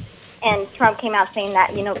day. And Trump came out saying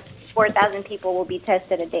that, 4,000 people will be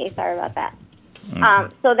tested a day. Sorry about that.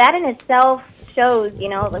 Okay. So that in itself shows,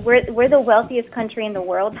 we're the wealthiest country in the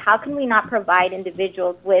world. How can we not provide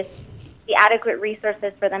individuals with the adequate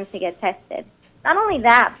resources for them to get tested? Not only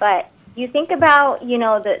that, but you think about,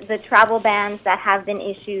 the travel bans that have been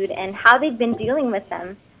issued and how they've been dealing with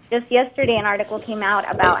them. Just yesterday, an article came out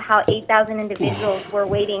about how 8,000 individuals were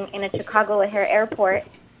waiting in a Chicago O'Hare airport,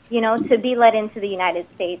 to be let into the United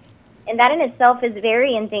States. And that in itself is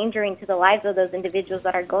very endangering to the lives of those individuals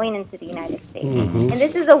that are going into the United States. Mm-hmm. And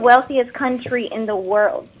this is the wealthiest country in the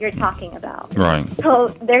world you're talking about. Right. So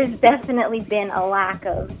there's definitely been a lack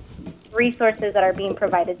of resources that are being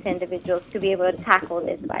provided to individuals to be able to tackle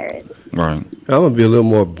this virus. Right. I'm going to be a little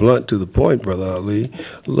more blunt to the point, Brother Ali.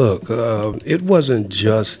 Look, it wasn't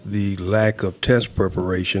just the lack of test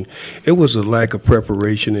preparation. It was a lack of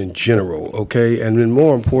preparation in general, okay? And then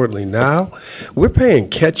more importantly, now we're playing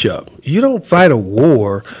catch up. You don't fight a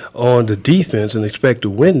war on the defense and expect to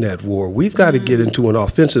win that war. We've got to get into an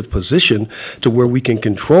offensive position to where we can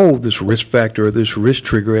control this risk factor or this risk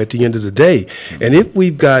trigger at the end of the day. And if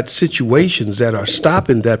we've got situations that are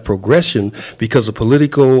stopping that progression because of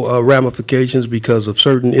political ramifications, because of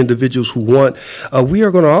certain individuals who want, we are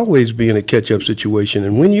going to always be in a catch-up situation.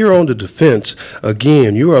 And when you're on the defense,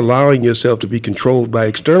 again, you're allowing yourself to be controlled by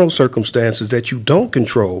external circumstances that you don't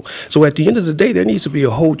control. So at the end of the day, there needs to be a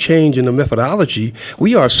whole change in the methodology.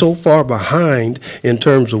 We are so far behind in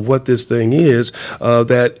terms of what this thing is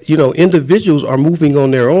that, individuals are moving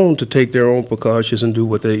on their own to take their own precautions and do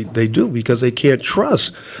what they do because they can't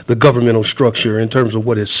trust the governmental structure in terms of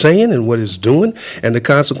what it's saying and what it's doing and the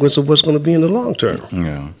consequence of what's going to be in the long term.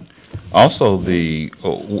 Yeah. Also, the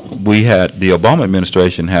Obama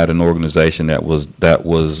administration had an organization that was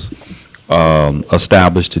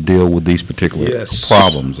established to deal with these particular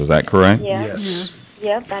problems. Is that correct? Yeah. Yes.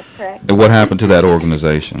 Yep, that's correct. And what happened to that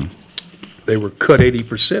organization? They were cut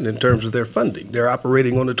 80% in terms of their funding. They're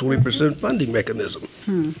operating on a 20% funding mechanism.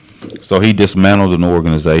 So he dismantled an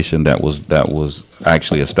organization that was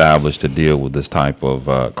actually established to deal with this type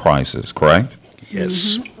of crisis, correct?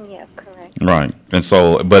 Yes. Mm-hmm. Yeah, correct. Right. And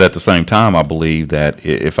so, but at the same time, I believe that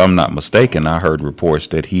if I'm not mistaken, I heard reports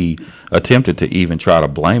that he attempted to even try to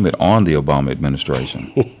blame it on the Obama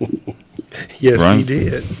administration. Yes, right? he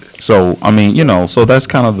did. So, I mean, so that's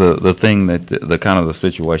kind of the thing that the kind of the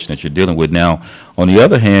situation that you're dealing with. Now, on the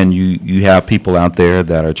other hand, you have people out there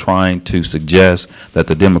that are trying to suggest that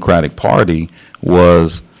the Democratic Party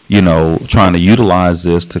was, trying to utilize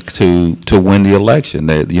this to win the election.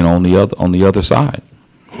 That on the other side.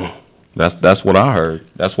 That's what I heard.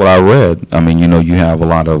 That's what I read. I mean, you have a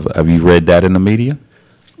lot of. Have you read that in the media?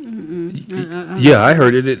 Yeah, I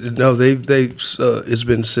heard it. No, they've it's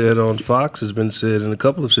been said on Fox. It's been said in a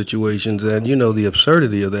couple of situations, and the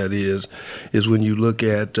absurdity of that is when you look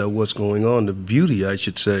at what's going on. The beauty, I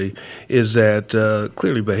should say, is that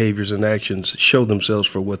clearly behaviors and actions show themselves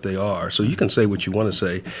for what they are. So you can say what you want to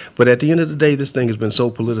say, but at the end of the day, this thing has been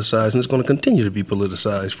so politicized, and it's going to continue to be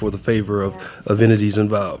politicized for the favor of entities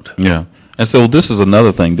involved. Yeah. And so this is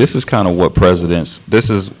another thing. This is kind of what this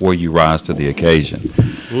is where you rise to the occasion.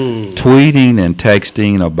 Tweeting and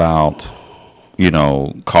texting about,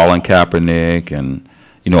 Colin Kaepernick and,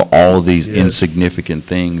 all of these insignificant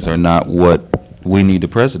things are not what we need the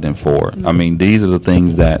president for. I mean, these are the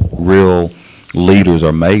things that real leaders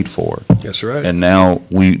are made for. That's right. And now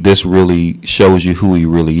this really shows you who he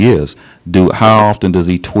really is. How often does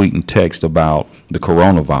he tweet and text about the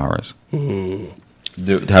coronavirus?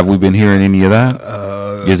 Have we been hearing any of that?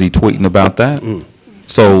 Is he tweeting about that?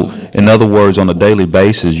 So, in other words, on a daily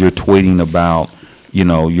basis, you're tweeting about,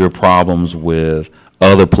 your problems with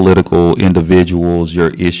other political individuals, your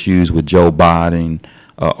issues with Joe Biden,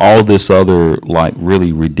 all this other,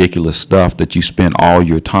 really ridiculous stuff that you spend all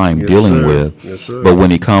your time dealing with. Yes, sir. But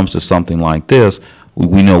when it comes to something like this,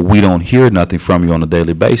 we know we don't hear nothing from you on a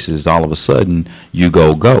daily basis. All of a sudden, you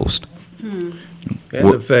go ghost. And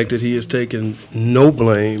the fact that he has taken no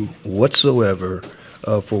blame whatsoever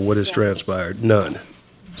for what has transpired. None.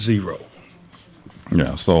 Zero.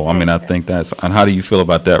 Yeah, so, I think and how do you feel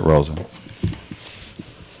about that, Rosa?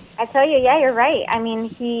 I tell you, yeah, you're right. I mean,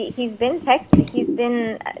 he's been texting, he's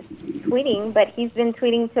been tweeting, but he's been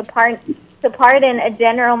tweeting to pardon a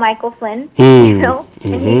General Michael Flynn, and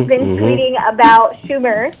he's been tweeting about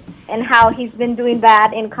Schumer and how he's been doing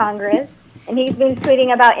bad in Congress. And he's been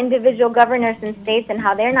tweeting about individual governors and states and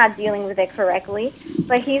how they're not dealing with it correctly.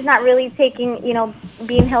 But he's not really taking,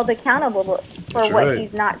 being held accountable for what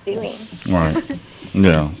he's not doing. Right.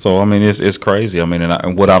 Yeah. So, it's crazy.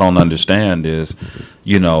 And what I don't understand is,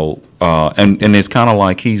 and it's kind of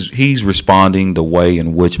like he's responding the way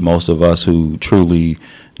in which most of us who truly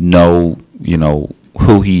know,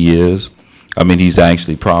 who he is. He's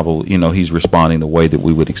actually probably, he's responding the way that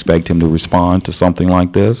we would expect him to respond to something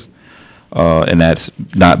like this. And that's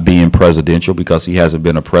not being presidential, because he hasn't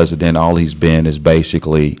been a president. All he's been is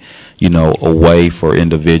basically, a way for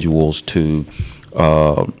individuals to,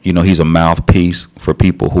 he's a mouthpiece for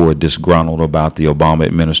people who are disgruntled about the Obama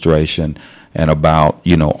administration and about,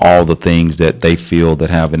 all the things that they feel that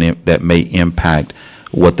that may impact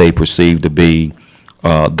what they perceive to be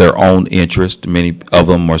their own interest. Many of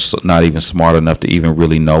them are not even smart enough to even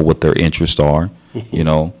really know what their interests are.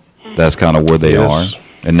 That's kind of where they are.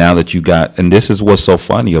 And now that and this is what's so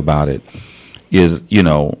funny about it, is,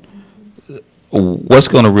 what's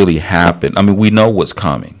going to really happen. We know what's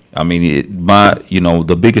coming.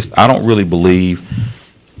 The biggest, I don't really believe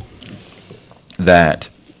that,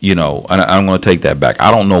 and I'm going to take that back.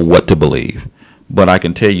 I don't know what to believe, but I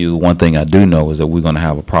can tell you one thing I do know is that we're going to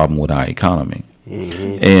have a problem with our economy.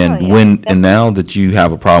 And now that you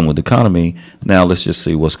have a problem with the economy, now let's just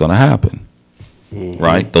see what's going to happen.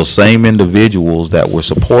 Right? Those same individuals that were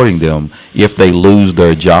supporting them, if they lose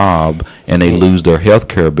their job and they lose their health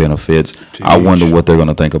care benefits, I wonder what they're going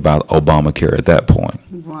to think about Obamacare at that point.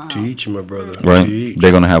 Wow. Teach, my brother. Right? Teach.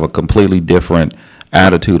 They're going to have a completely different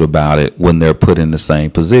attitude about it when they're put in the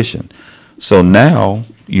same position. So now,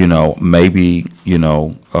 maybe,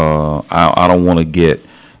 I don't want to get,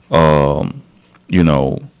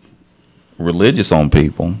 religious on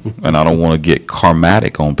people, and I don't want to get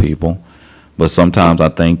karmatic on people. But sometimes I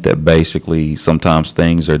think that basically sometimes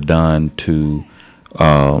things are done to,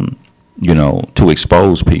 to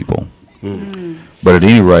expose people. But at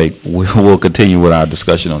any rate, we'll continue with our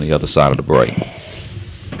discussion on the other side of the break.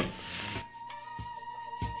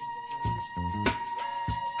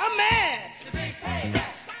 I'm mad.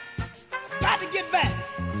 Got to get back.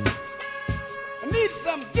 I need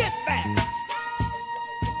some get back.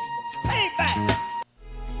 Pay back.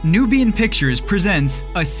 Nubian Pictures presents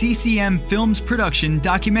a CCM Films production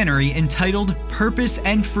documentary entitled Purpose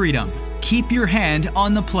and Freedom. Keep Your Hand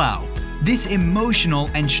on the Plow. This emotional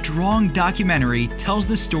and strong documentary tells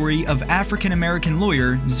the story of African-American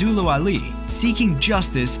lawyer Zulu Ali seeking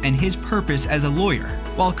justice and his purpose as a lawyer,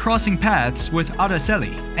 while crossing paths with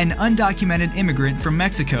Araceli, an undocumented immigrant from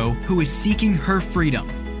Mexico who is seeking her freedom.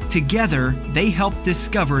 Together, they help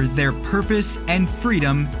discover their purpose and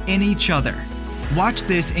freedom in each other. Watch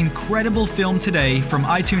this incredible film today from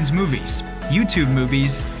iTunes Movies, YouTube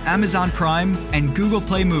Movies, Amazon Prime, and Google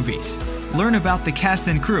Play Movies. Learn about the cast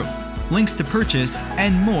and crew, links to purchase,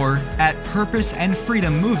 and more at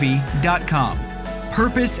purposeandfreedommovie.com.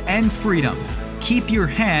 Purpose and Freedom. Keep your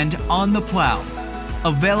hand on the plow.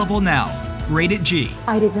 Available now. Rated G.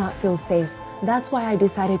 I did not feel safe. That's why I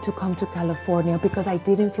decided to come to California, because I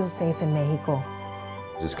didn't feel safe in Mexico.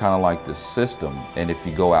 It's kind of like the system, and if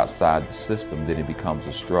you go outside the system, then it becomes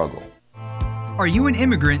a struggle. Are you an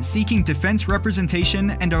immigrant seeking defense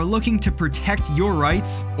representation and are looking to protect your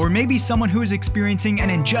rights? Or maybe someone who is experiencing an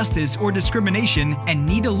injustice or discrimination and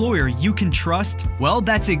need a lawyer you can trust? Well,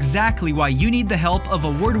 that's exactly why you need the help of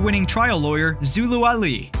award-winning trial lawyer Zulu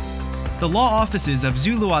Ali. The law offices of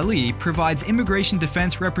Zulu Ali provides immigration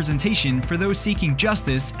defense representation for those seeking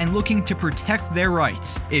justice and looking to protect their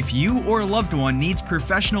rights. If you or a loved one needs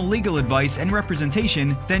professional legal advice and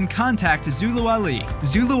representation, then contact Zulu Ali.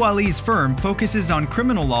 Zulu Ali's firm focuses on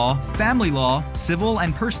criminal law, family law, civil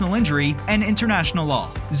and personal injury, and international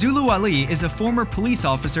law. Zulu Ali is a former police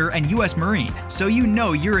officer and U.S. Marine, so you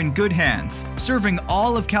know you're in good hands. Serving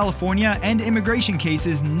all of California and immigration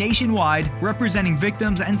cases nationwide, representing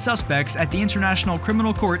victims and suspects at the International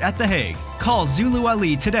Criminal Court at The Hague. Call Zulu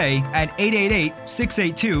Ali today at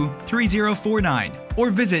 888-682-3049 or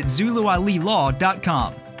visit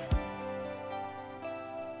ZuluAliLaw.com.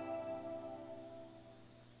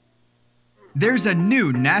 There's a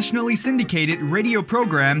new nationally syndicated radio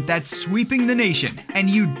program that's sweeping the nation, and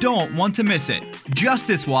you don't want to miss it.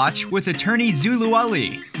 Justice Watch with attorney Zulu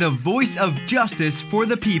Ali, the voice of justice for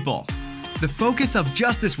the people. The focus of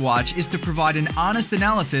Justice Watch is to provide an honest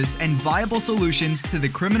analysis and viable solutions to the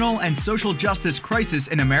criminal and social justice crisis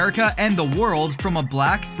in America and the world from a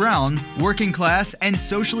black, brown, working class, and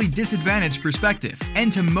socially disadvantaged perspective,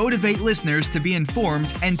 and to motivate listeners to be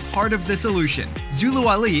informed and part of the solution. Zulu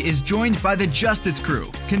Ali is joined by the Justice Crew,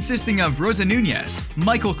 consisting of Rosa Nunez,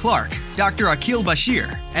 Michael Clark, Dr. Akil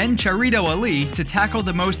Bashir, and Charito Ali to tackle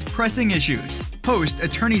the most pressing issues. Host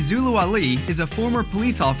attorney Zulu Ali is a former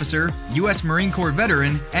police officer, U.S. Marine Corps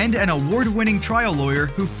veteran, and an award-winning trial lawyer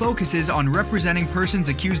who focuses on representing persons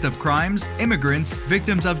accused of crimes, immigrants,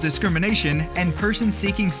 victims of discrimination, and persons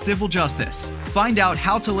seeking civil justice. Find out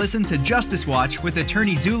how to listen to Justice Watch with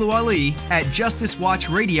attorney Zulu Ali at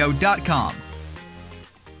justicewatchradio.com.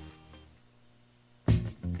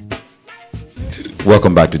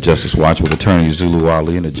 Welcome back to Justice Watch with attorney Zulu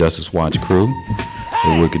Ali and the Justice Watch crew.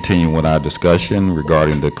 We're continuing with our discussion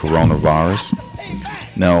regarding the coronavirus.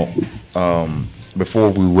 Now, before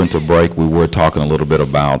we went to break, we were talking a little bit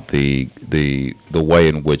about the way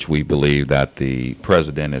in which we believe that the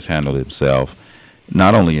president has handled himself,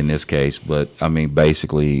 not only in this case, but I mean,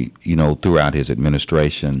 basically, throughout his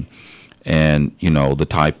administration, and the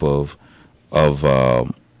type of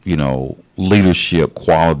leadership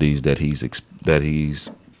qualities that he's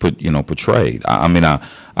portrayed.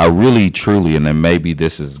 I really, truly, and then maybe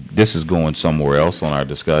this is going somewhere else on our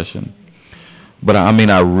discussion, but I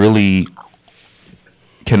really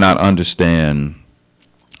cannot understand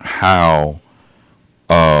how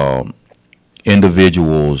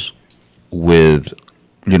individuals with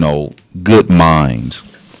good minds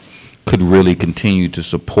could really continue to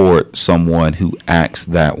support someone who acts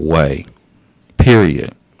that way.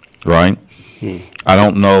 Period. Right? I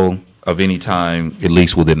don't know of any time, at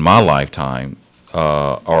least within my lifetime,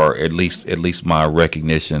 or at least my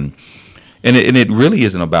recognition, and it really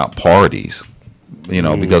isn't about parties,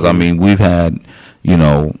 because we've had,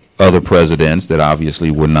 other presidents that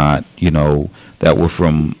obviously were not, that were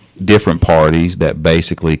from different parties that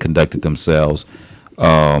basically conducted themselves,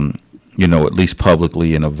 at least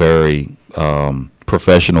publicly in a very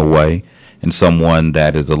professional way. And someone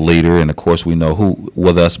that is a leader, and of course we know who,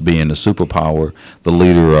 with us being a superpower, the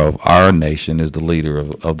leader of our nation is the leader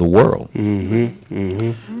of the world. Mm-hmm.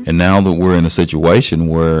 Mm-hmm. And now that we're in a situation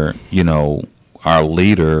where, our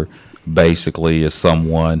leader basically is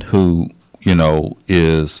someone who,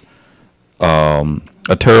 is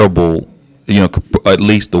a terrible, at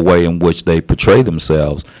least the way in which they portray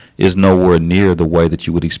themselves is nowhere near the way that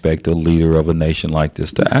you would expect a leader of a nation like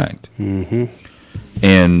this to act. Mm-hmm.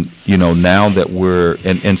 And, now that we're,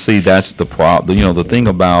 and see, that's the problem. The thing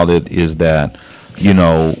about it is that,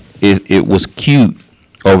 it was cute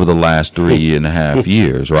over the last 3.5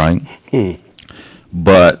 years, right?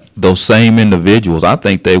 But those same individuals, I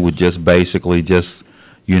think they would just basically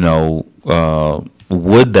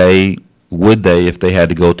would they, if they had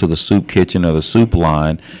to go to the soup kitchen or the soup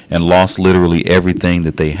line and lost literally everything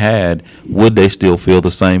that they had, would they still feel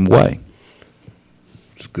the same way?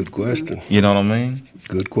 It's a good question. You know what I mean?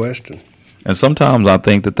 Good question. And sometimes I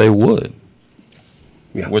think that they would.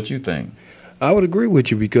 Yeah. What you think? I would agree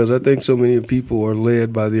with you, because I think so many people are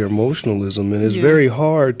led by their emotionalism, and it's very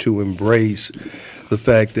hard to embrace the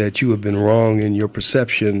fact that you have been wrong in your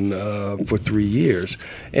perception for 3 years.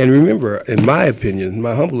 And remember, in my opinion,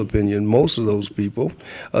 my humble opinion, most of those people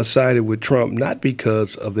sided with Trump not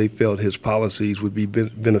because of they felt his policies would be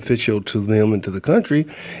beneficial to them and to the country.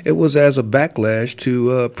 It was as a backlash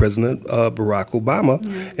to President Barack Obama,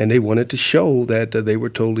 and they wanted to show that they were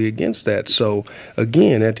totally against that. So,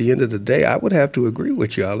 again, at the end of the day, I would have to agree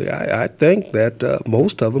with you, Ali. I think that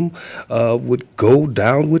most of them would go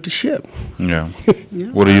down with the ship. Yeah.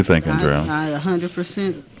 What do you think, Andrea? I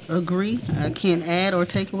 100% agree. I can't add or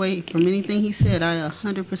take away from anything he said. I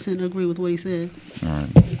 100% agree with what he said. All right.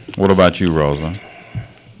 What about you, Rosa?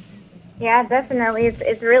 Yeah, definitely.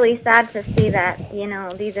 It's really sad to see that,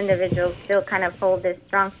 these individuals still kind of hold this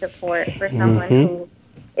strong support for someone who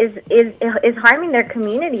is harming their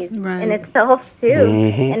communities in itself, too.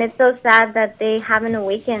 And it's so sad that they haven't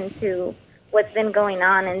awakened to what's been going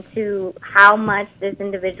on and to how much this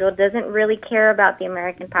individual doesn't really care about the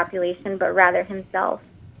American population, but rather himself.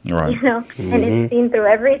 Right. And it's seen through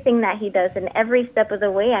everything that he does and every step of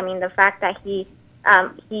the way. I mean, the fact that he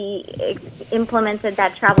implemented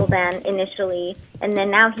that travel ban initially, and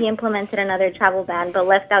then now he implemented another travel ban, but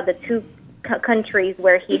left out the two countries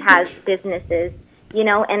where he has businesses,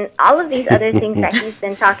 and all of these other things that he's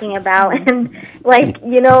been talking about, and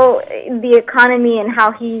the economy and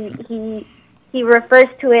how he refers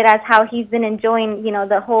to it as how he's been enjoying,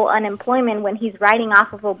 the whole unemployment when he's riding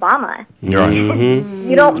off of Obama. Right.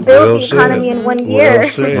 You don't build the economy in 1 year. Well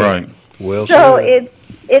said. Right. Well so said.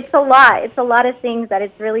 It's a lot. It's a lot of things that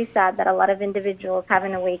it's really sad that a lot of individuals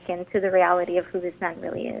haven't awakened to the reality of who this man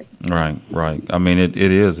really is. Right. I mean, it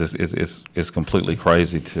is. It's completely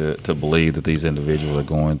crazy to believe that these individuals are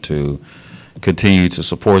going to continue to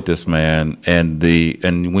support this man, and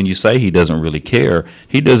when you say he doesn't really care,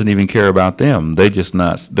 he doesn't even care about them. They're just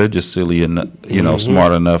silly and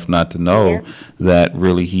smart enough not to know that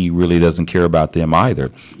he really doesn't care about them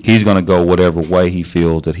either. He's going to go whatever way he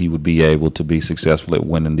feels that he would be able to be successful at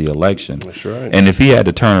winning the election. That's right. And if he had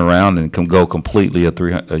to turn around and go completely a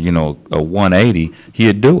 180,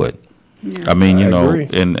 he'd do it. Yeah. I mean,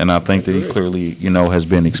 and I think that he clearly, has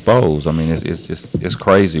been exposed. I mean, it's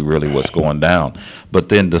crazy, really, what's going down. But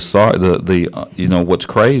then what's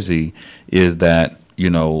crazy is that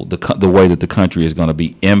the way that the country is going to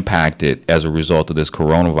be impacted as a result of this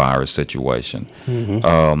coronavirus situation.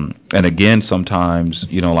 And again, sometimes,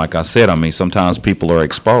 like I said, I mean, sometimes people are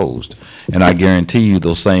exposed. And I guarantee you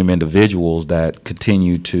those same individuals that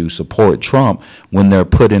continue to support Trump, when they're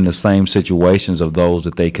put in the same situations of those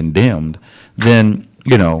that they condemned, then,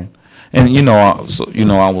 I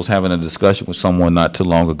was having a discussion with someone not too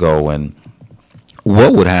long ago, and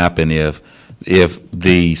what would happen if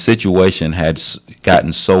the situation had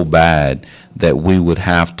gotten so bad that we would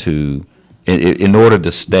have to, in order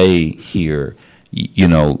to stay here,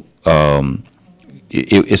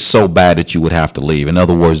 it's so bad that you would have to leave. In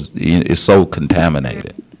other words, it's so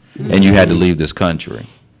contaminated, and you had to leave this country,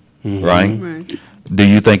 right? Do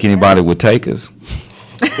you think anybody would take us?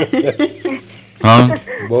 Huh?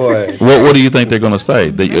 Boy. What do you think they're going to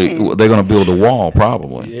say? They're going to build a wall,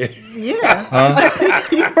 probably. Yeah. Huh?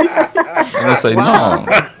 I'm gonna say no.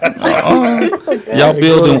 Y'all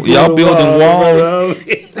building walls.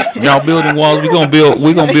 Y'all building walls. We're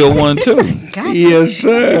gonna build one too. Gotcha. Yes,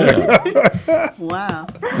 sir. Yeah. Wow.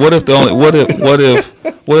 What if the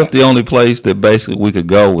only place that basically we could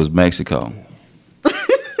go was Mexico?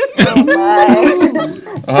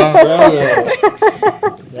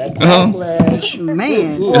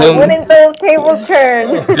 Man. Wouldn't those tables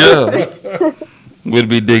turn? Yeah. We'd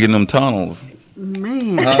be digging them tunnels.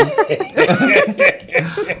 Man.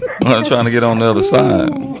 I'm trying to get on the other side.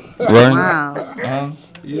 Right? Wow.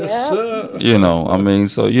 Yes, sir. I mean,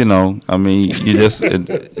 so, you just,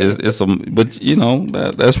 but,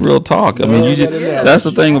 that's real talk. I mean, that's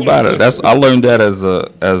the thing about it. I learned that as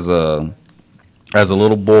a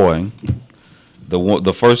little boy.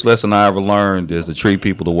 The first lesson I ever learned is to treat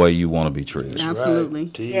people the way you want to be treated. Absolutely.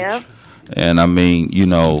 Right. Yeah. And I mean,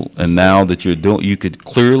 and now that you're doing, you could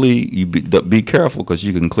clearly be careful, because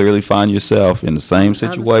you can clearly find yourself in the same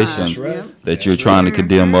situation that you're trying to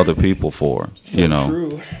condemn other people for.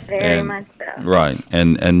 True. Very much so. Right,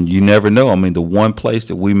 and you never know. I mean, the one place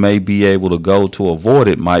that we may be able to go to avoid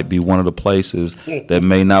it might be one of the places that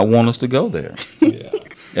may not want us to go there. Yeah.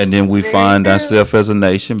 And then we find ourselves as a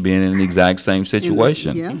nation being in the exact same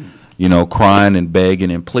situation. Yeah. Crying and begging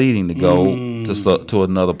and pleading to go to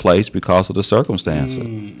another place because of the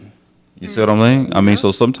circumstances. You see what I mean? I mean,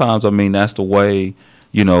 so sometimes, that's the way,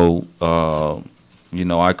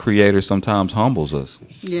 our Creator sometimes humbles us.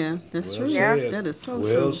 Yeah, that's true. Said. That is so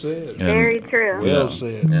Well true. said. Very true. Well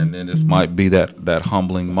said. And then this might be that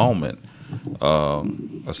humbling moment,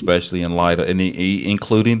 especially in light of,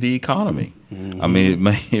 including the economy. I mean,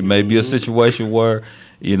 it may be a situation where,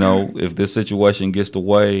 if this situation gets the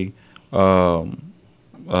way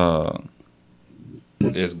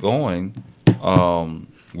it's going,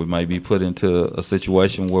 we may be put into a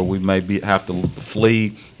situation where we may have to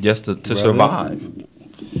flee just to survive.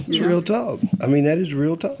 It's real talk. I mean, that is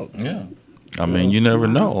real talk. Yeah. I mean, you never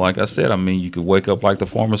know. Like I said, you could wake up like the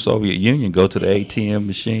former Soviet Union, go to the ATM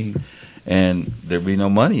machine, and there'd be no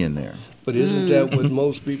money in there. But isn't that what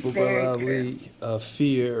most people, Brother Ali,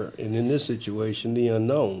 fear, and in this situation, the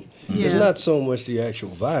unknown? It's not so much the actual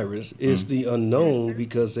virus, it's the unknown,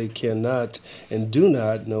 because they cannot and do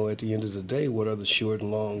not know at the end of the day what are the short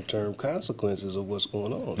and long-term consequences of what's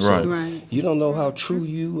going on. Right. So you don't know how true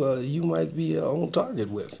you might be on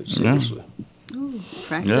target with it, seriously. Ooh,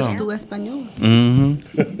 practice tu español.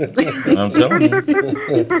 Mm-hmm. I'm telling you.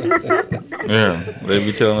 Yeah, they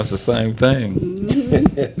be telling us the same thing.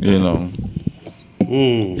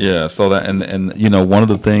 Yeah, so that and one of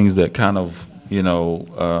the things that kind of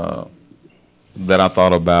that I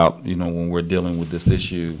thought about when we're dealing with this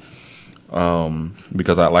issue,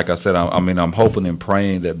 because like I said, I'm hoping and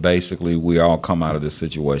praying that basically we all come out of this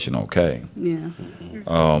situation okay. Yeah.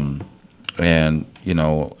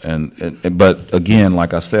 But again,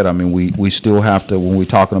 like I said, we still have to, when we're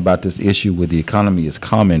talking about this issue with the economy is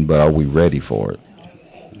coming, but are we ready for it?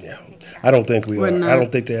 I don't think we are. Not. I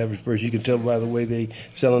don't think the average person, you can tell by the way they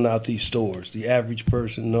selling out these stores, the average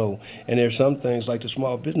person, no. And there's some things like the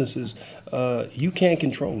small businesses, you can't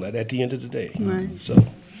control that at the end of the day. Right. So.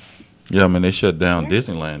 Yeah, they shut down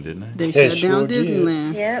Disneyland, didn't they? They shut down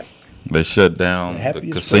Disneyland. Yep. They shut down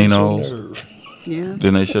the casinos. Yeah.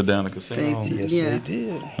 Didn't they shut down the casino? They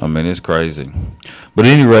did. It's crazy. But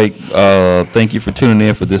at any rate, thank you for tuning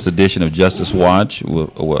in for this edition of Justice Watch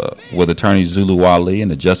with Attorney Zulu Ali and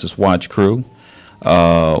the Justice Watch crew.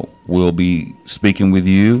 We'll be speaking with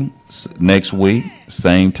you next week,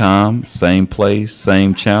 same time, same place,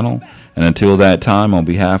 same channel. And until that time, on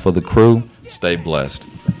behalf of the crew, stay blessed.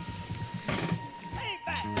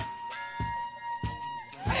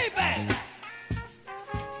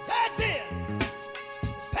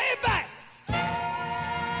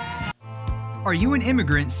 Are you an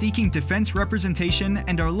immigrant seeking defense representation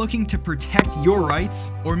and are looking to protect your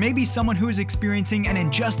rights? Or maybe someone who is experiencing an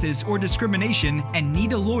injustice or discrimination and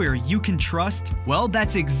need a lawyer you can trust? Well,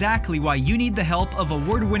 that's exactly why you need the help of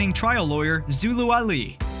award-winning trial lawyer Zulu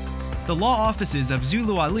Ali. The law offices of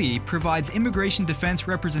Zulu Ali provides immigration defense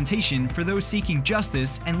representation for those seeking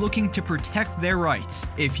justice and looking to protect their rights.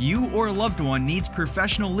 If you or a loved one needs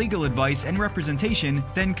professional legal advice and representation,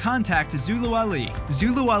 then contact Zulu Ali.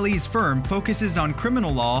 Zulu Ali's firm focuses on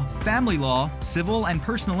criminal law, family law, civil and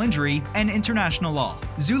personal injury, and international law.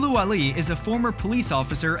 Zulu Ali is a former police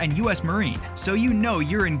officer and U.S. Marine, so you know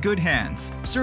you're in good hands.